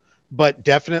snow, but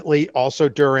definitely also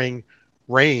during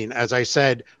rain. As I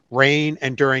said, rain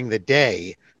and during the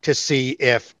day to see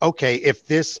if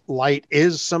this light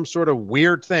is some sort of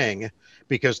weird thing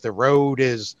because the road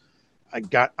is.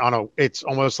 It's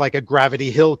almost like a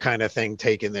Gravity Hill kind of thing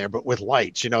taken there, but with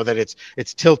lights, that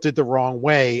it's tilted the wrong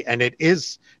way. And it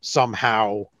is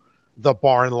somehow the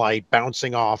barn light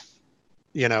bouncing off,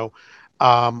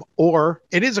 or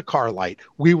it is a car light.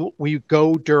 We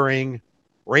go during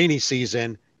rainy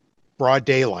season, broad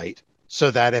daylight,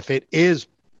 so that if it is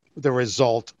the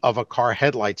result of a car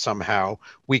headlight somehow,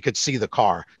 we could see the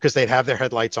car because they'd have their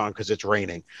headlights on because it's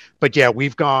raining. But yeah,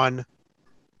 we've gone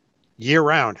year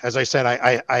round. As I said,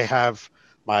 I have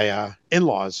my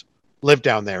in-laws live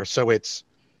down there. So it's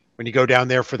when you go down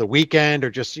there for the weekend or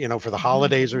just, for the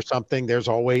holidays or something, there's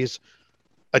always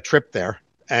a trip there.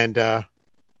 And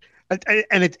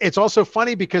it's also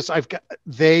funny because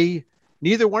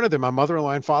neither one of them, my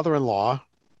mother-in-law and father-in-law,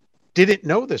 didn't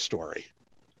know this story.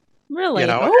 Really?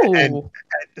 And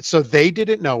so they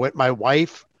didn't know it. My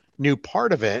wife knew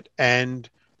part of it and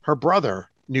her brother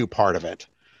knew part of it.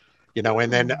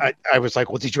 And then I was like,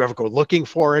 well, did you ever go looking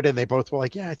for it? And they both were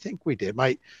like, yeah, I think we did.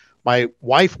 My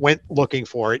wife went looking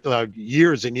for it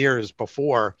years and years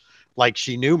before, like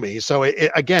she knew me. So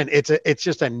it's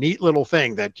just a neat little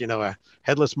thing that, a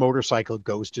headless motorcycle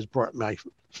ghost has brought my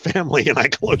family and I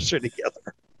closer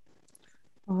together.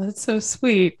 Oh, that's so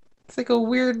sweet. It's like a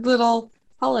weird little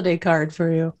holiday card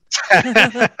for you.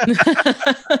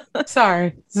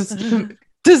 Sorry.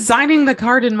 Designing the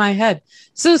card in my head.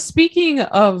 So speaking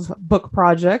of book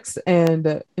projects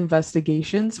and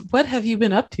investigations, what have you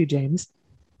been up to, James?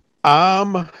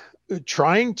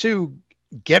 Trying to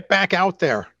get back out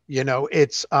there.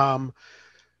 It's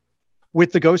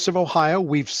with the Ghosts of Ohio,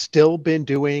 we've still been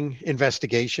doing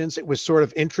investigations. It was sort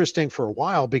of interesting for a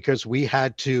while because we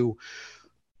had to,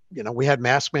 we had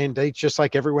mask mandates just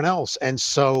like everyone else. And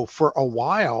so for a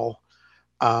while,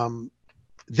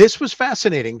 this was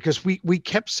fascinating because we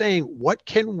kept saying, what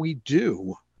can we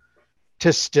do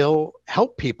to still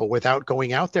help people without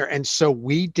going out there? And so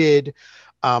we did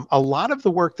a lot of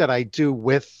the work that I do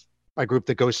with my group,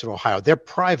 the Ghosts of Ohio. They're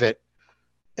private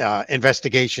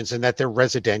investigations and that they're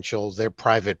residential, they're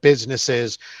private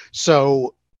businesses.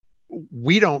 So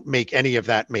we don't make any of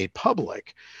that made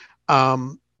public.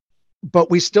 But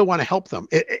we still want to help them.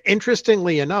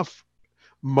 Interestingly enough,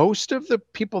 most of the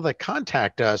people that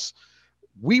contact us,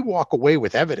 we walk away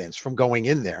with evidence from going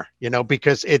in there,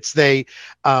 because in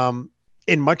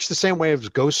much the same way as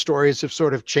ghost stories have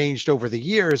sort of changed over the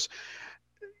years,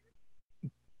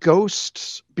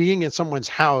 ghosts being in someone's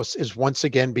house is once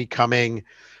again becoming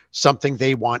something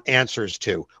they want answers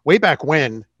to. Way back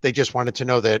when, they just wanted to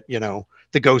know that,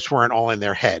 the ghosts weren't all in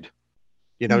their head,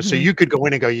 so you could go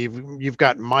in and go, you've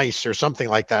got mice or something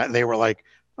like that. And they were like,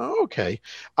 oh, okay.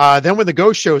 Then when the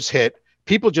ghost shows hit,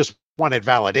 people just wanted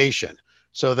validation.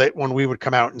 So that when we would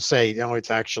come out and say,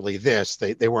 it's actually this,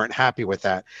 they weren't happy with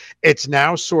that. It's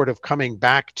now sort of coming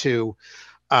back to,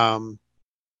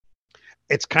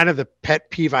 it's kind of the pet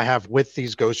peeve I have with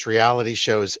these ghost reality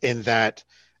shows in that,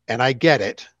 and I get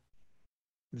it,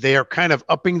 they are kind of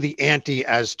upping the ante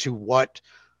as to what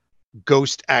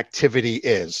ghost activity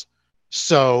is.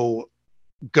 So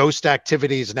ghost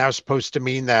activity is now supposed to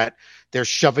mean that they're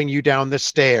shoving you down the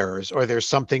stairs, or there's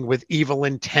something with evil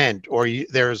intent, or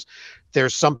there's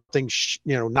something,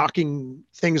 knocking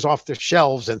things off the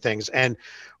shelves and things. And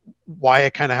why I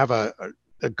kind of have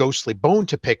a ghostly bone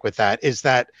to pick with that is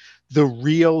that the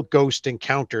real ghost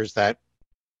encounters that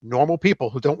normal people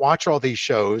who don't watch all these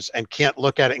shows and can't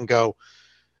look at it and go,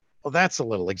 well, that's a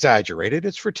little exaggerated.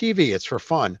 It's for TV. It's for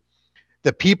fun.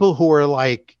 The people who are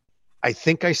like I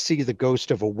think I see the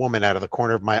ghost of a woman out of the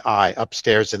corner of my eye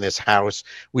upstairs in this house.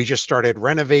 We just started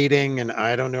renovating and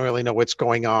I don't really know what's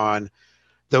going on.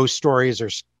 Those stories are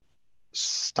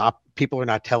stop. People are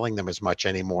not telling them as much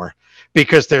anymore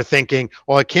because they're thinking,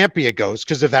 well, it can't be a ghost,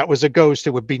 because if that was a ghost,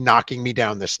 it would be knocking me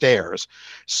down the stairs.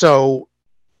 So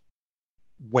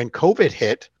when COVID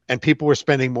hit and people were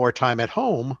spending more time at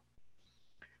home,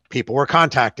 people were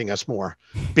contacting us more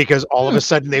because all of a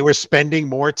sudden they were spending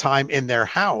more time in their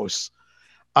house.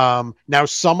 Now,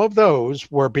 some of those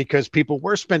were because people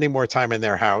were spending more time in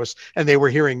their house and they were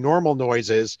hearing normal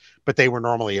noises, but they were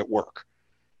normally at work.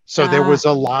 So there was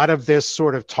a lot of this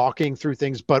sort of talking through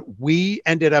things, but we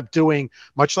ended up doing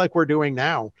much like we're doing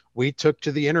now. We took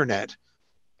to the internet.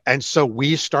 And so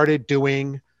we started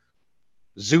doing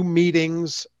Zoom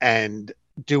meetings and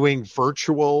doing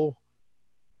virtual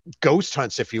ghost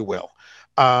hunts, if you will.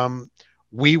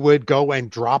 We would go and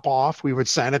drop off, we would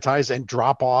sanitize and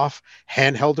drop off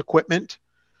handheld equipment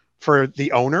for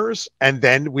the owners. And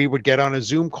then we would get on a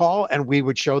Zoom call and we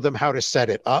would show them how to set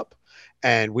it up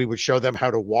and we would show them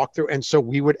how to walk through. And so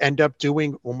we would end up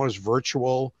doing almost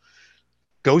virtual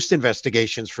ghost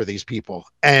investigations for these people.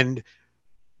 And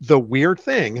the weird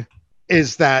thing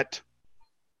is that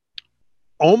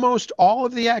almost all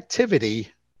of the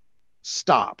activity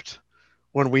stopped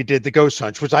when we did the ghost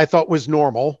hunts, which I thought was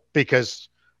normal because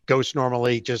ghosts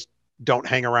normally just don't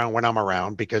hang around when I'm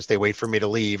around because they wait for me to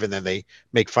leave and then they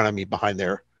make fun of me behind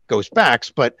their ghost backs.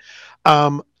 But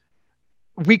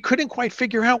we couldn't quite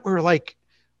figure out. We were like,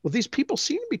 well, these people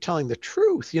seem to be telling the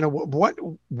truth. You know,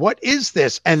 what is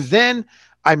this? And then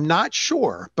I'm not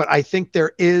sure, but I think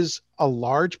there is a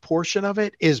large portion of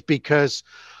it is because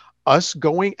us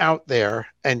going out there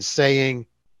and saying,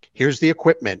 here's the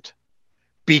equipment,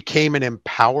 became an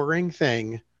empowering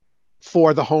thing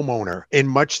for the homeowner in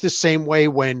much the same way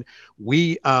when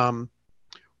we,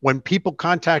 when people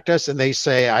contact us and they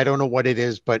say, I don't know what it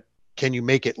is, but can you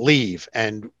make it leave?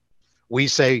 And we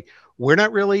say, we're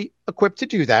not really equipped to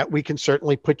do that. We can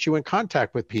certainly put you in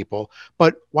contact with people,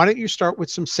 but why don't you start with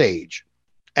some sage?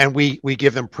 And we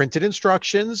give them printed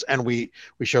instructions and we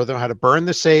show them how to burn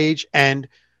the sage. And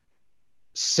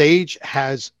sage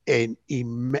has a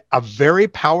very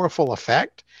powerful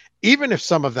effect, even if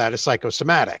some of that is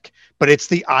psychosomatic. But it's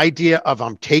the idea of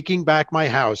I'm taking back my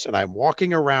house and I'm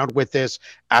walking around with this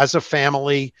as a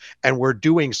family and we're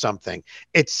doing something.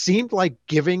 It seemed like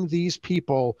giving these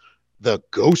people the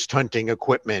ghost hunting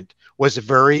equipment was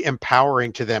very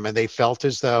empowering to them, and they felt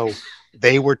as though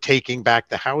they were taking back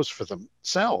the house for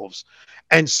themselves.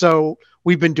 And so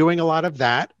we've been doing a lot of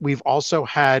that. We've also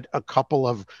had a couple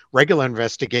of regular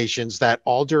investigations that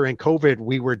all during COVID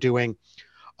we were doing.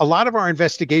 A lot of our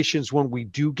investigations, when we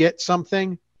do get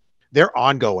something, they're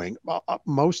ongoing.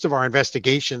 Most of our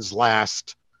investigations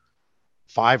last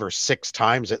 5 or 6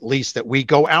 times at least that we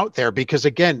go out there, because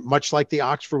again, much like the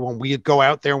Oxford one, we go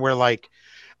out there and we're like,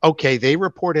 okay, they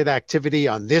reported activity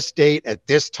on this date at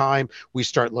this time. We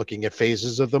start looking at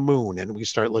phases of the moon and we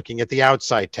start looking at the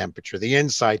outside temperature, the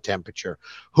inside temperature,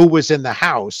 who was in the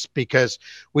house, because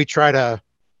we try to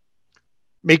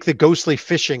make the ghostly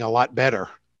fishing a lot better.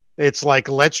 It's like,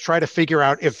 let's try to figure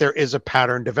out if there is a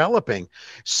pattern developing.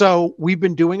 So we've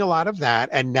been doing a lot of that.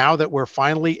 And now that we're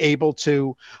finally able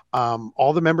to,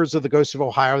 all the members of the Ghosts of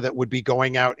Ohio that would be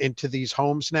going out into these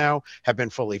homes now have been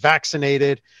fully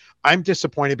vaccinated. I'm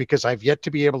disappointed because I've yet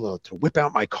to be able to whip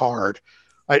out my card.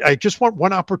 I just want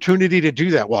one opportunity to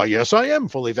do that. Well, yes, I am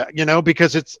fully vaccinated,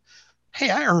 because it's, hey,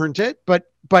 I earned it, but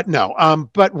no.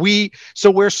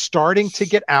 So we're starting to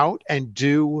get out and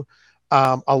do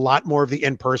a lot more of the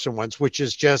in-person ones, which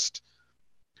is just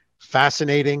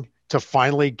fascinating to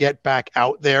finally get back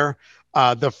out there.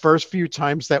 The first few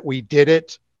times that we did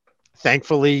it,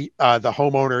 thankfully, the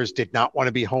homeowners did not want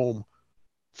to be home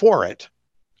for it.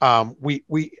 We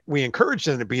encouraged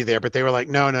them to be there, but they were like,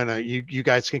 no, you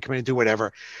guys can come in and do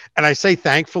whatever. And I say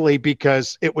thankfully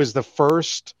because it was the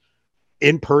first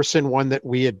in-person one that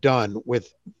we had done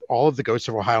with all of the Ghosts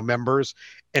of Ohio members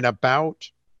in about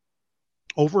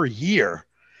over a year.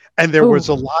 And there was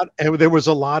a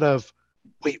lot of,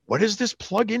 wait, what does this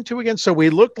plug into again? So we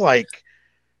looked like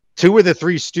 2 of the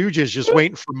 3 Stooges just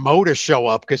waiting for Mo to show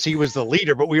up because he was the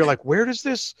leader. But we were like, where does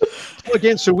this plug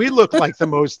in? So we looked like the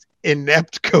most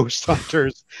inept ghost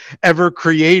hunters ever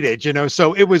created, you know?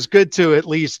 So it was good to at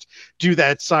least do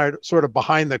that side sort of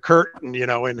behind the curtain, you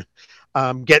know, and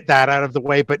get that out of the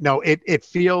way. But no, it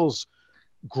feels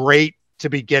great to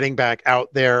be getting back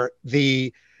out there.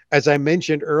 As I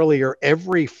mentioned earlier,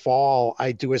 every fall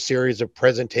I do a series of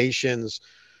presentations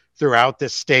throughout the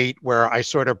state where I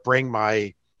sort of bring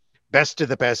my best of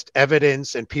the best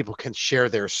evidence and people can share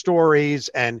their stories.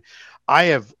 And I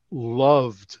have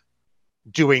loved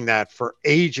doing that for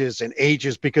ages and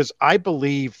ages, because I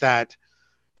believe that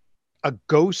a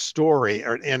ghost story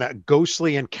and a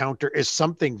ghostly encounter is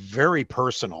something very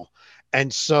personal.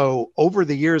 And so over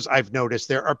the years, I've noticed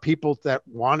there are people that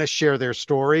want to share their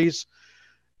stories.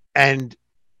 And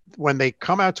when they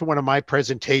come out to one of my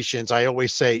presentations, I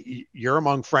always say, you're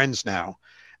among friends now.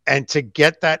 And to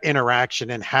get that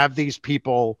interaction and have these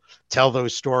people tell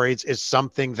those stories is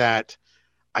something that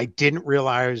I didn't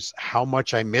realize how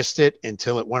much I missed it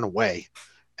until it went away.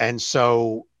 And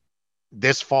so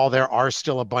this fall, there are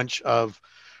still a bunch of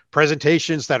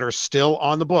presentations that are still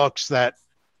on the books that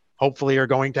hopefully are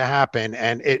going to happen.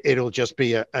 And it'll just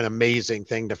be an amazing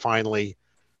thing to finally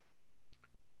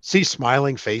see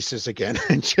smiling faces again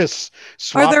and just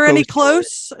swap. Are there any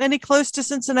close to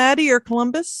Cincinnati or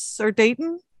Columbus or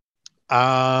Dayton?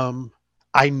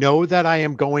 I know that I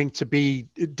am going to be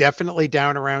definitely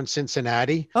down around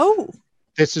Cincinnati. Oh,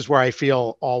 this is where I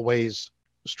feel always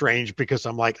strange, because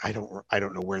I'm like, I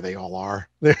don't know where they all are.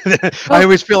 I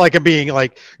always feel like I'm being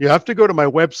like, you have to go to my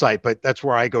website, but that's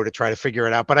where I go to try to figure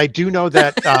it out. But I do know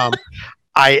that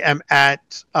I am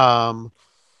at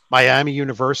Miami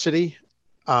University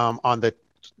in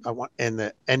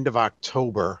the end of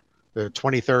October, the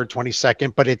 23rd,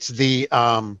 22nd, but it's the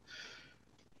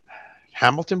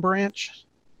Hamilton branch.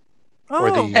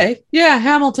 Okay. Yeah,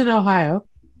 Hamilton, Ohio.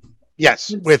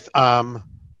 Yes, with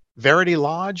Verity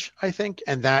Lodge, I think.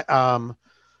 And that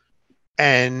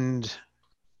and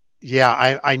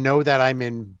yeah, I know that I'm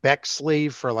in Bexley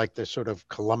for like the sort of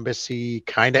Columbus-y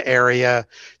kind of area.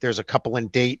 There's a couple in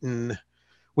Dayton.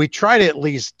 We try to at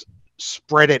least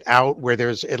spread it out where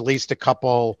there's at least a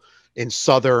couple in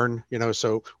Southern,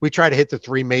 so we try to hit the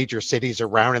three major cities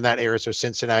around in that area. So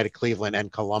Cincinnati, Cleveland, and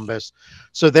Columbus.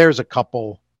 So there's a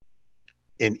couple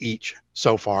in each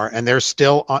so far. And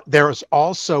there's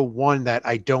also one that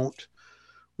I don't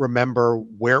remember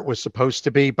where it was supposed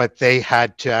to be, but they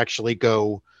had to actually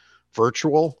go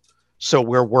virtual. So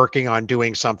we're working on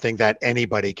doing something that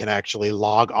anybody can actually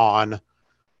log on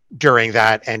during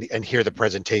that and hear the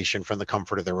presentation from the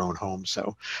comfort of their own home.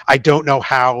 So I don't know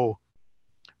how.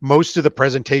 Most of the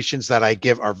presentations that I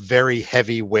give are very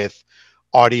heavy with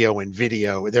audio and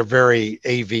video. They're very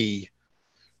AV.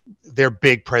 They're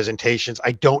big presentations.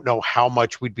 I don't know how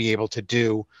much we'd be able to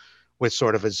do with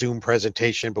sort of a Zoom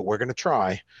presentation, but we're going to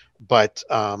try. But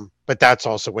that's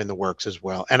also in the works as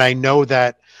well. And I know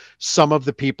that some of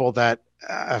the people that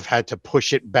have had to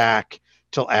push it back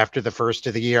till after the first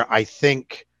of the year, I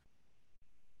think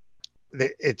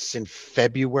it's in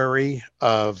February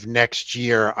of next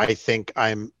year. I think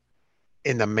I'm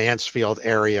in the Mansfield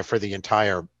area for the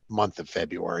entire month of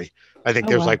February. I think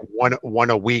there's like one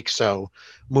a week. So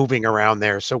moving around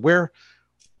there. So we're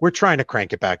trying to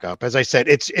crank it back up. As I said,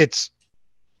 it's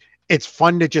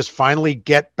fun to just finally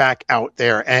get back out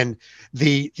there. And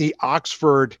the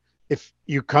Oxford, if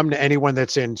you come to anyone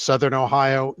that's in Southern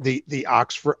Ohio, the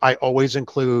Oxford, I always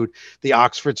include the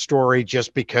Oxford story,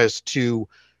 just because to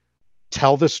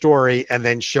tell the story and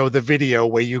then show the video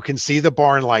where you can see the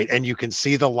barn light and you can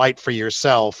see the light for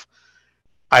yourself.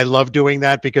 I love doing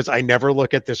that because I never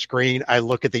look at the screen. I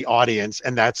look at the audience,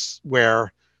 and that's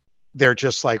where they're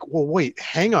just like, well, wait,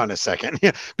 hang on a second.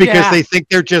 Because they think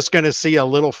they're just going to see a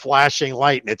little flashing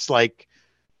light. And it's like,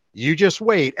 you just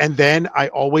wait. And then I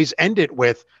always end it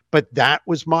with, but that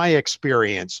was my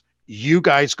experience. You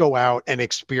guys go out and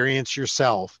experience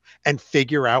yourself and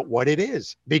figure out what it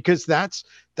is, because that's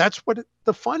what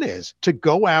the fun is, to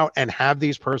go out and have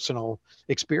these personal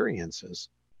experiences.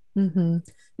 Mm-hmm.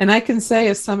 And I can say,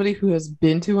 as somebody who has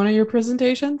been to one of your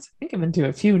presentations, I think I've been to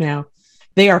a few now,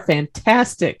 they are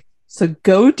fantastic. So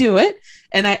go do it.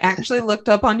 And I actually looked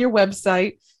up on your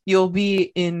website. You'll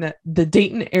be in the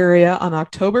Dayton area on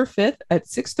October 5th at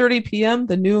 6:30 p.m.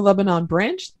 The New Lebanon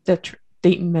branch, the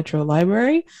Dayton Metro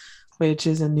Library, which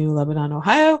is in New Lebanon,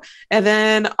 Ohio. And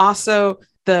then also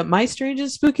the My Strange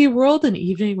and Spooky World, an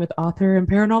evening with author and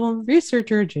paranormal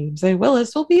researcher James A.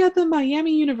 Willis, will be at the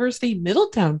Miami University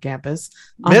Middletown campus.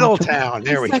 Middletown,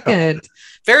 there we go.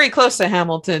 Very close to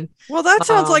Hamilton. Well, that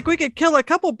sounds like we could kill a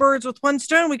couple birds with one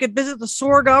stone. We could visit the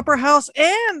Sorg Opera House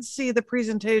and see the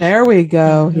presentation. There we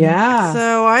go. Yeah.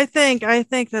 So I think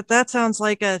that sounds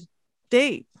like a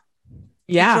date.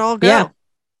 Yeah. All go. Yeah.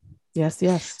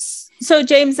 Yes. So,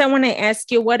 James, I want to ask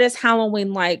you, what is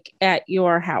Halloween like at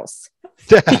your house?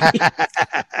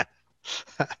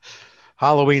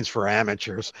 Halloween's for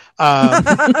amateurs. No,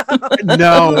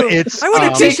 it's I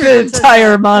want to take the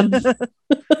entire month.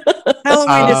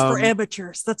 Halloween is for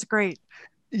amateurs. That's great.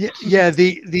 Yeah.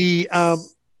 The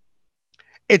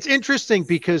it's interesting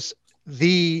because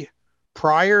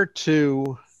prior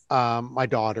to my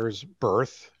daughter's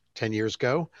birth 10 years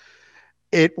ago,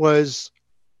 it was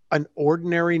an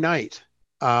ordinary night.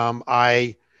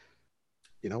 I,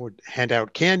 would hand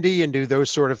out candy and do those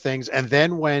sort of things. And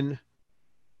then when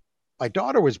my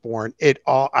daughter was born,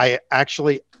 I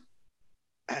actually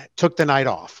took the night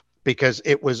off because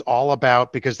it was all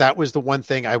about, because that was the one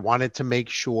thing I wanted to make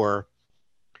sure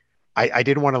I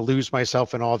didn't want to lose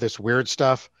myself in all this weird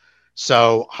stuff.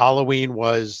 So Halloween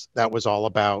was all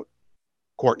about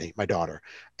Courtney, my daughter.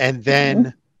 And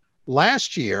then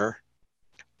last year,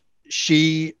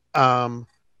 she thought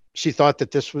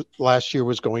that last year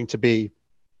was going to be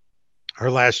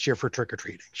her last year for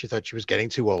trick-or-treating. She thought she was getting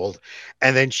too old.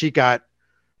 And then she got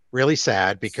really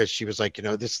sad because she was like,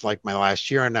 this is like my last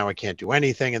year and now I can't do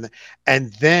anything.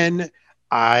 And then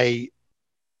I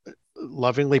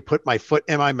lovingly put my foot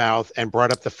in my mouth and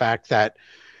brought up the fact that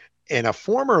in a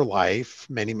former life,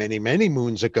 many, many, many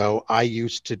moons ago, I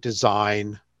used to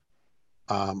design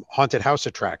haunted house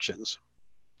attractions.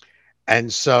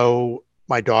 And so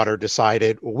my daughter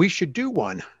decided, well, we should do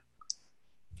one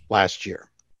last year.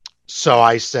 So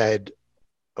I said,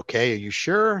 okay, are you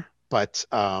sure? But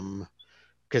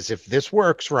because if this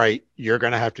works right, you're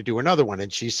going to have to do another one.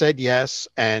 And she said yes.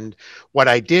 And what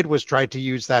I did was try to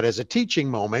use that as a teaching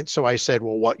moment. So I said,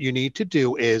 well, what you need to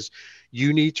do is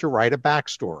you need to write a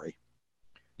backstory.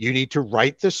 You need to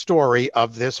write the story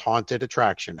of this haunted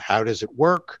attraction. How does it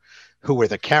work? Who are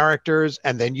the characters?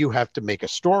 And then you have to make a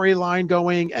storyline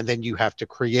going. And then you have to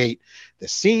create the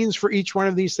scenes for each one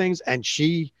of these things. And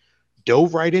she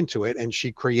dove right into it. And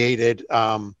she created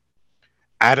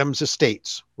Adams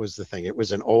Estates was the thing. It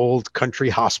was an old country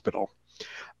hospital,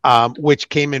 which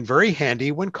came in very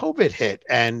handy when COVID hit.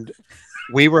 And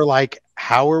we were like,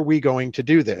 how are we going to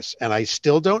do this? And I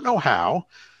still don't know how,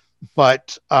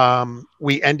 but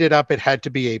we ended up, it had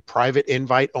to be a private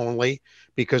invite only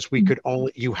because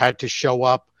you had to show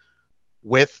up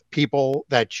with people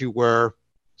that you were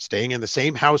staying in the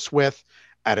same house with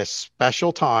at a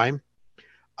special time.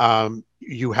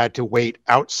 You had to wait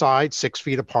outside 6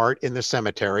 feet apart in the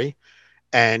cemetery.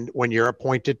 And when your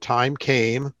appointed time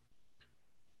came,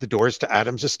 the doors to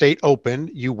Adams Estate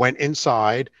opened. You went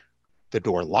inside, the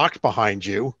door locked behind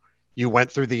you. You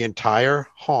went through the entire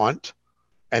haunt.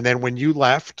 And then when you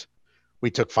left,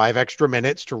 we took 5 extra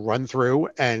minutes to run through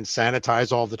and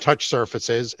sanitize all the touch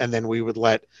surfaces. And then we would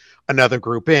let another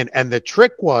group in. And the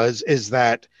trick is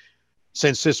that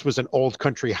since this was an old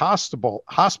country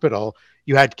hospital,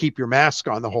 you had to keep your mask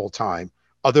on the whole time.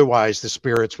 Otherwise, the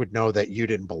spirits would know that you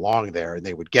didn't belong there and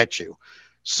they would get you.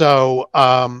 So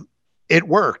it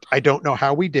worked. I don't know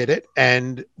how we did it.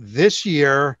 And this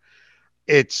year,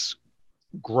 it's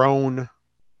grown.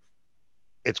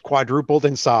 It's quadrupled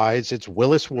in size. It's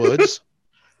Willis Woods.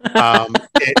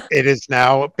 It is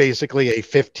now basically a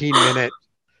 15-minute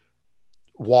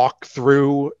walk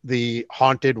through the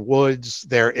haunted woods.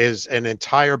 There is an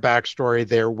entire backstory.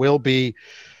 There will be,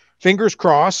 fingers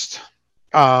crossed,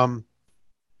 it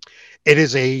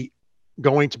is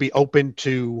going to be open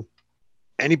to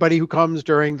anybody who comes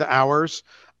during the hours.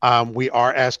 We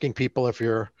are asking people, if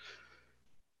you're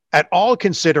at all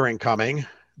considering coming,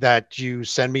 that you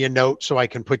send me a note so I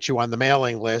can put you on the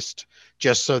mailing list,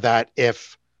 just so that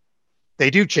if they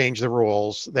do change the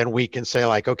rules, then we can say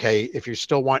like, okay, if you're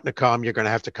still wanting to come, you're going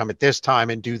to have to come at this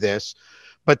time and do this.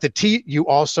 But you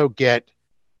also get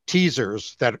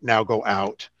teasers that now go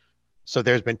out. So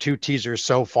there's been 2 teasers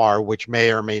so far, which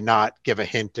may or may not give a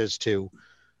hint as to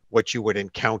what you would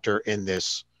encounter in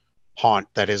this haunt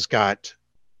that has got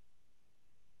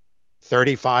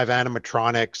 35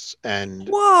 animatronics and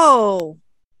whoa,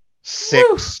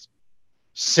 6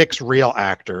 real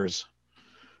actors.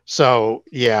 So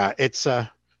yeah, it's wow.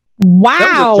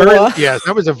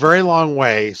 That was a very long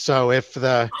way. So if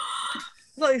so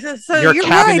you're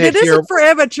right, it isn't for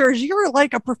amateurs. You're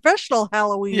like a professional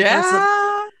Halloween person.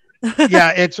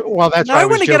 Yeah, that's why I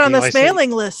want to get on this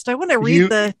mailing list. I want to read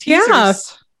the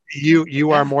teasers.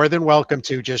 You are more than welcome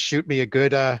to just shoot me a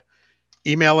good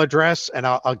email address, and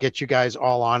I'll get you guys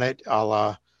all on it.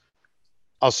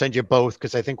 I'll send you both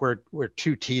because I think we're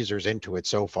 2 teasers into it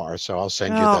so far. So I'll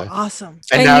send you the awesome.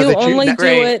 And you only do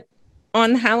it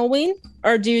on Halloween,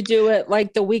 or do you do it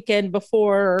like the weekend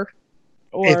before?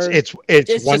 Or it's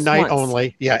one night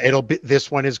only. Yeah, this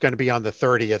one is going to be on the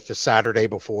 30th, the Saturday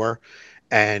before.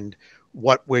 And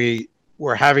what we're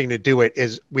having to do it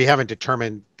is we haven't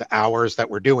determined the hours that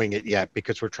we're doing it yet,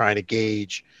 because we're trying to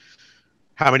gauge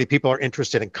how many people are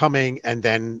interested in coming. And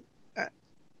then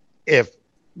if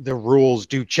the rules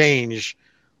do change,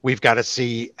 we've got to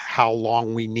see how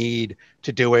long we need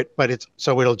to do it. But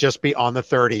it'll just be on the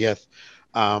 30th.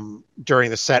 during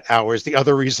the set hours. The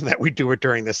other reason that we do it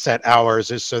during the set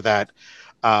hours is so that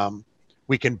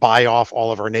we can buy off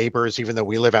all of our neighbors, even though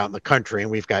we live out in the country and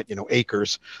we've got,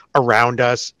 acres around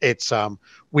us. It's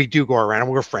we do go around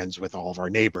and we're friends with all of our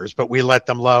neighbors, but we let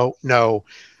them know,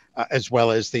 as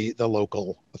well as the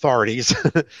local authorities.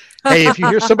 Hey, if you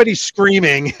hear somebody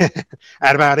screaming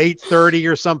at about 8:30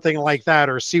 or something like that,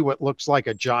 or see what looks like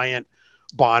a giant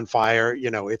bonfire,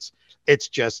 it's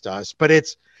just us. But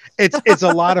it's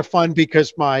a lot of fun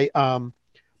because my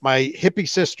hippie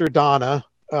sister Donna,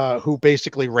 who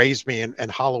basically raised me,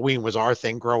 and Halloween was our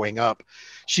thing growing up,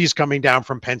 she's coming down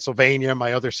from Pennsylvania.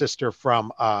 My other sister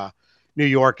from New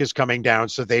York is coming down,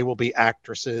 so they will be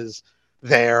actresses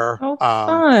there. Oh,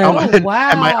 fun. Wow.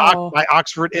 And my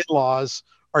Oxford in-laws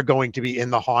are going to be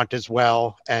in the haunt as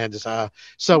well. And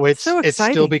so it's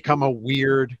still become a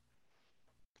weird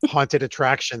haunted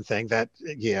attraction thing that,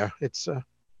 it's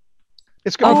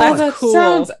going to on. That cool.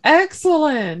 Sounds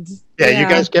excellent. Yeah, you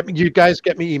guys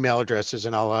get me email addresses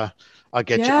and I'll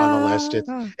get you on the list.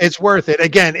 It's worth it.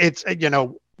 Again, it's,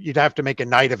 you'd have to make a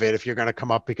night of it if you're going to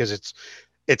come up, because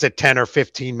it's a 10 or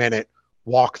 15 minute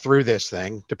walk through this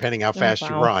thing, depending how fast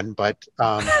you run. But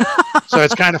so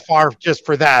it's kind of far just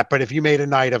for that. But if you made a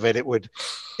night of it,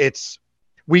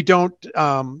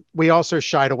 we also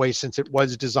shied away since it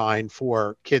was designed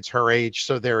for kids her age.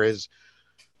 So there is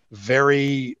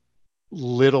very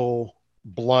little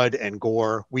blood and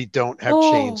gore. We don't have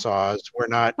chainsaws. We're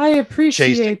not. I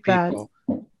appreciate that. People,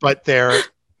 but there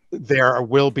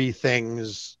will be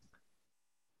things.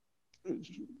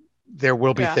 There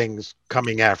will be things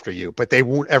coming after you, but they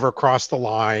won't ever cross the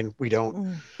line. We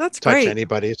don't touch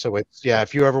anybody. So it's,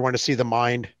 if you ever want to see the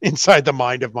mind inside the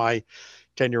mind of my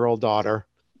 10-year-old daughter.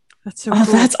 That's so cool.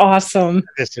 That's awesome.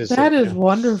 That is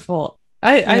wonderful.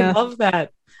 I love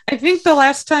that. I think the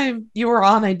last time you were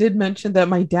on, I did mention that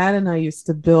my dad and I used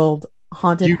to build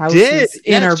haunted houses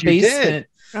in our basement.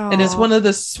 And it's one of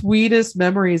the sweetest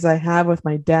memories I have with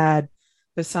my dad,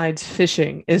 besides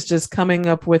fishing, is just coming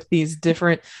up with these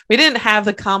different, we didn't have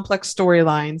the complex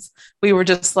storylines. We were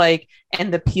just like,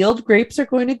 and the peeled grapes are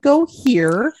going to go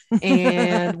here,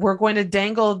 and we're going to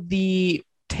dangle the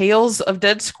tails of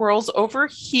dead squirrels over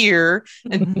here,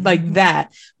 and like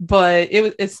that. But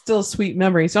it's still a sweet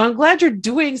memory. So I'm glad you're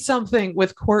doing something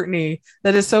with Courtney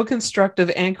that is so constructive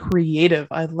and creative.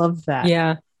 I love that.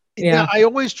 Yeah. I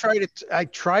always try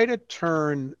to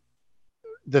turn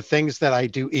the things that I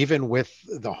do, even with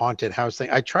the haunted house thing,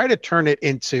 I try to turn it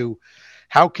into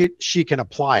how she can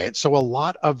apply it. So a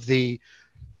lot of you're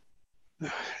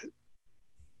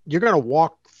going to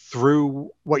walk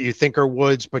through what you think are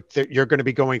woods, but you're going to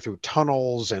be going through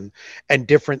tunnels and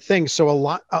different things.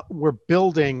 So we're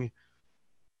building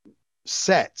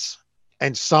sets,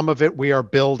 and some of it we are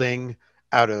building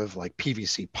out of like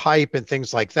PVC pipe and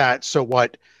things like that. So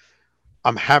what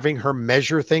I'm having her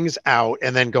measure things out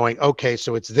and then going, okay,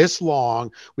 so it's this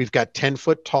long. We've got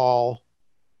 10-foot tall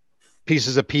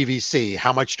pieces of PVC.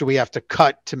 How much do we have to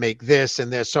cut to make this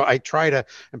and this? So I try to,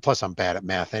 and plus I'm bad at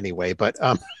math anyway, but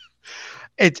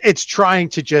it's trying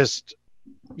to just,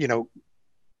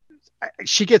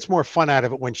 she gets more fun out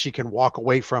of it when she can walk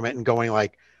away from it and going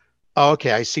like, oh,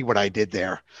 okay, I see what I did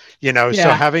there. So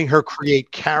having her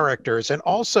create characters, and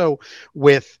also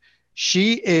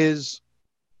she is,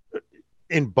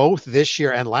 in both this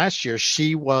year and last year,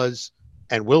 she was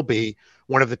and will be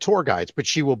one of the tour guides, but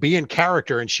she will be in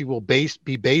character, and she will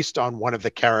be based on one of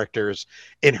the characters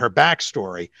in her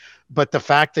backstory. But the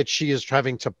fact that she is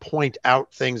having to point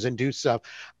out things and do stuff,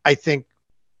 I think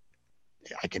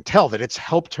I can tell that it's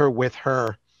helped her with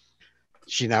her.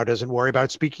 She now doesn't worry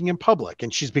about speaking in public,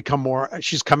 and she's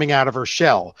coming out of her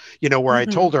shell, where I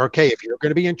told her, okay, if you're going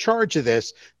to be in charge of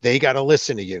this, they got to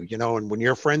listen to you, and when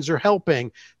your friends are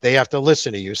helping, they have to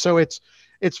listen to you. So it's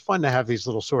fun to have these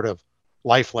little sort of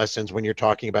life lessons when you're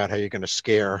talking about how you're going to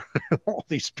scare all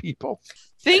these people.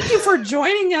 Thank you for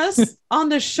joining us on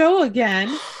the show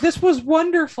again. This was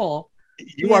wonderful.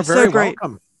 You are very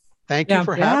welcome. Thank you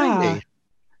for having me.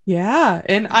 Yeah,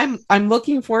 and I'm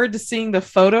looking forward to seeing the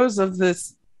photos of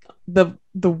the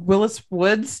Willis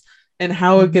Woods and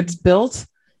how it gets built,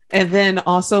 and then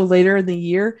also later in the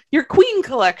year your Queen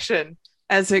collection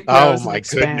as it grows. Oh my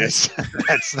goodness,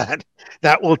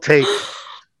 that will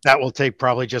take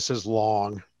probably just as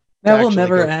long. That will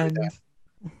never end.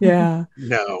 Yeah,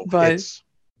 no, but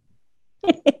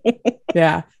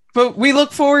yeah, but we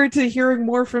look forward to hearing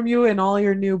more from you and all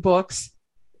your new books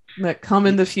that come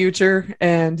in the future,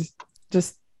 and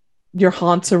just your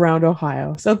haunts around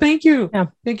Ohio. So thank you. Yeah.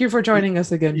 Thank you for joining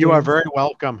us again. You are very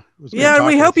welcome. Yeah,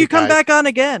 we hope you come back on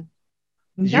again.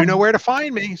 You know where to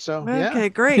find me. So okay,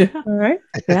 great. Yeah. All right.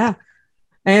 Yeah.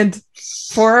 And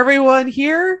for everyone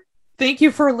here, thank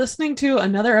you for listening to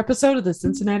another episode of the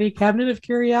Cincinnati Cabinet of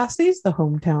Curiosities, the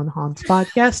Hometown Haunts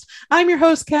podcast. I'm your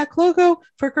host, Kat Clogo.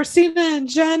 For Christina and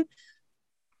Jen,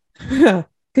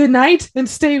 good night and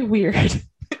stay weird.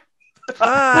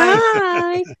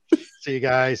 Bye. Bye. See you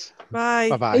guys. Bye.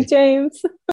 Bye-bye. Hey, James.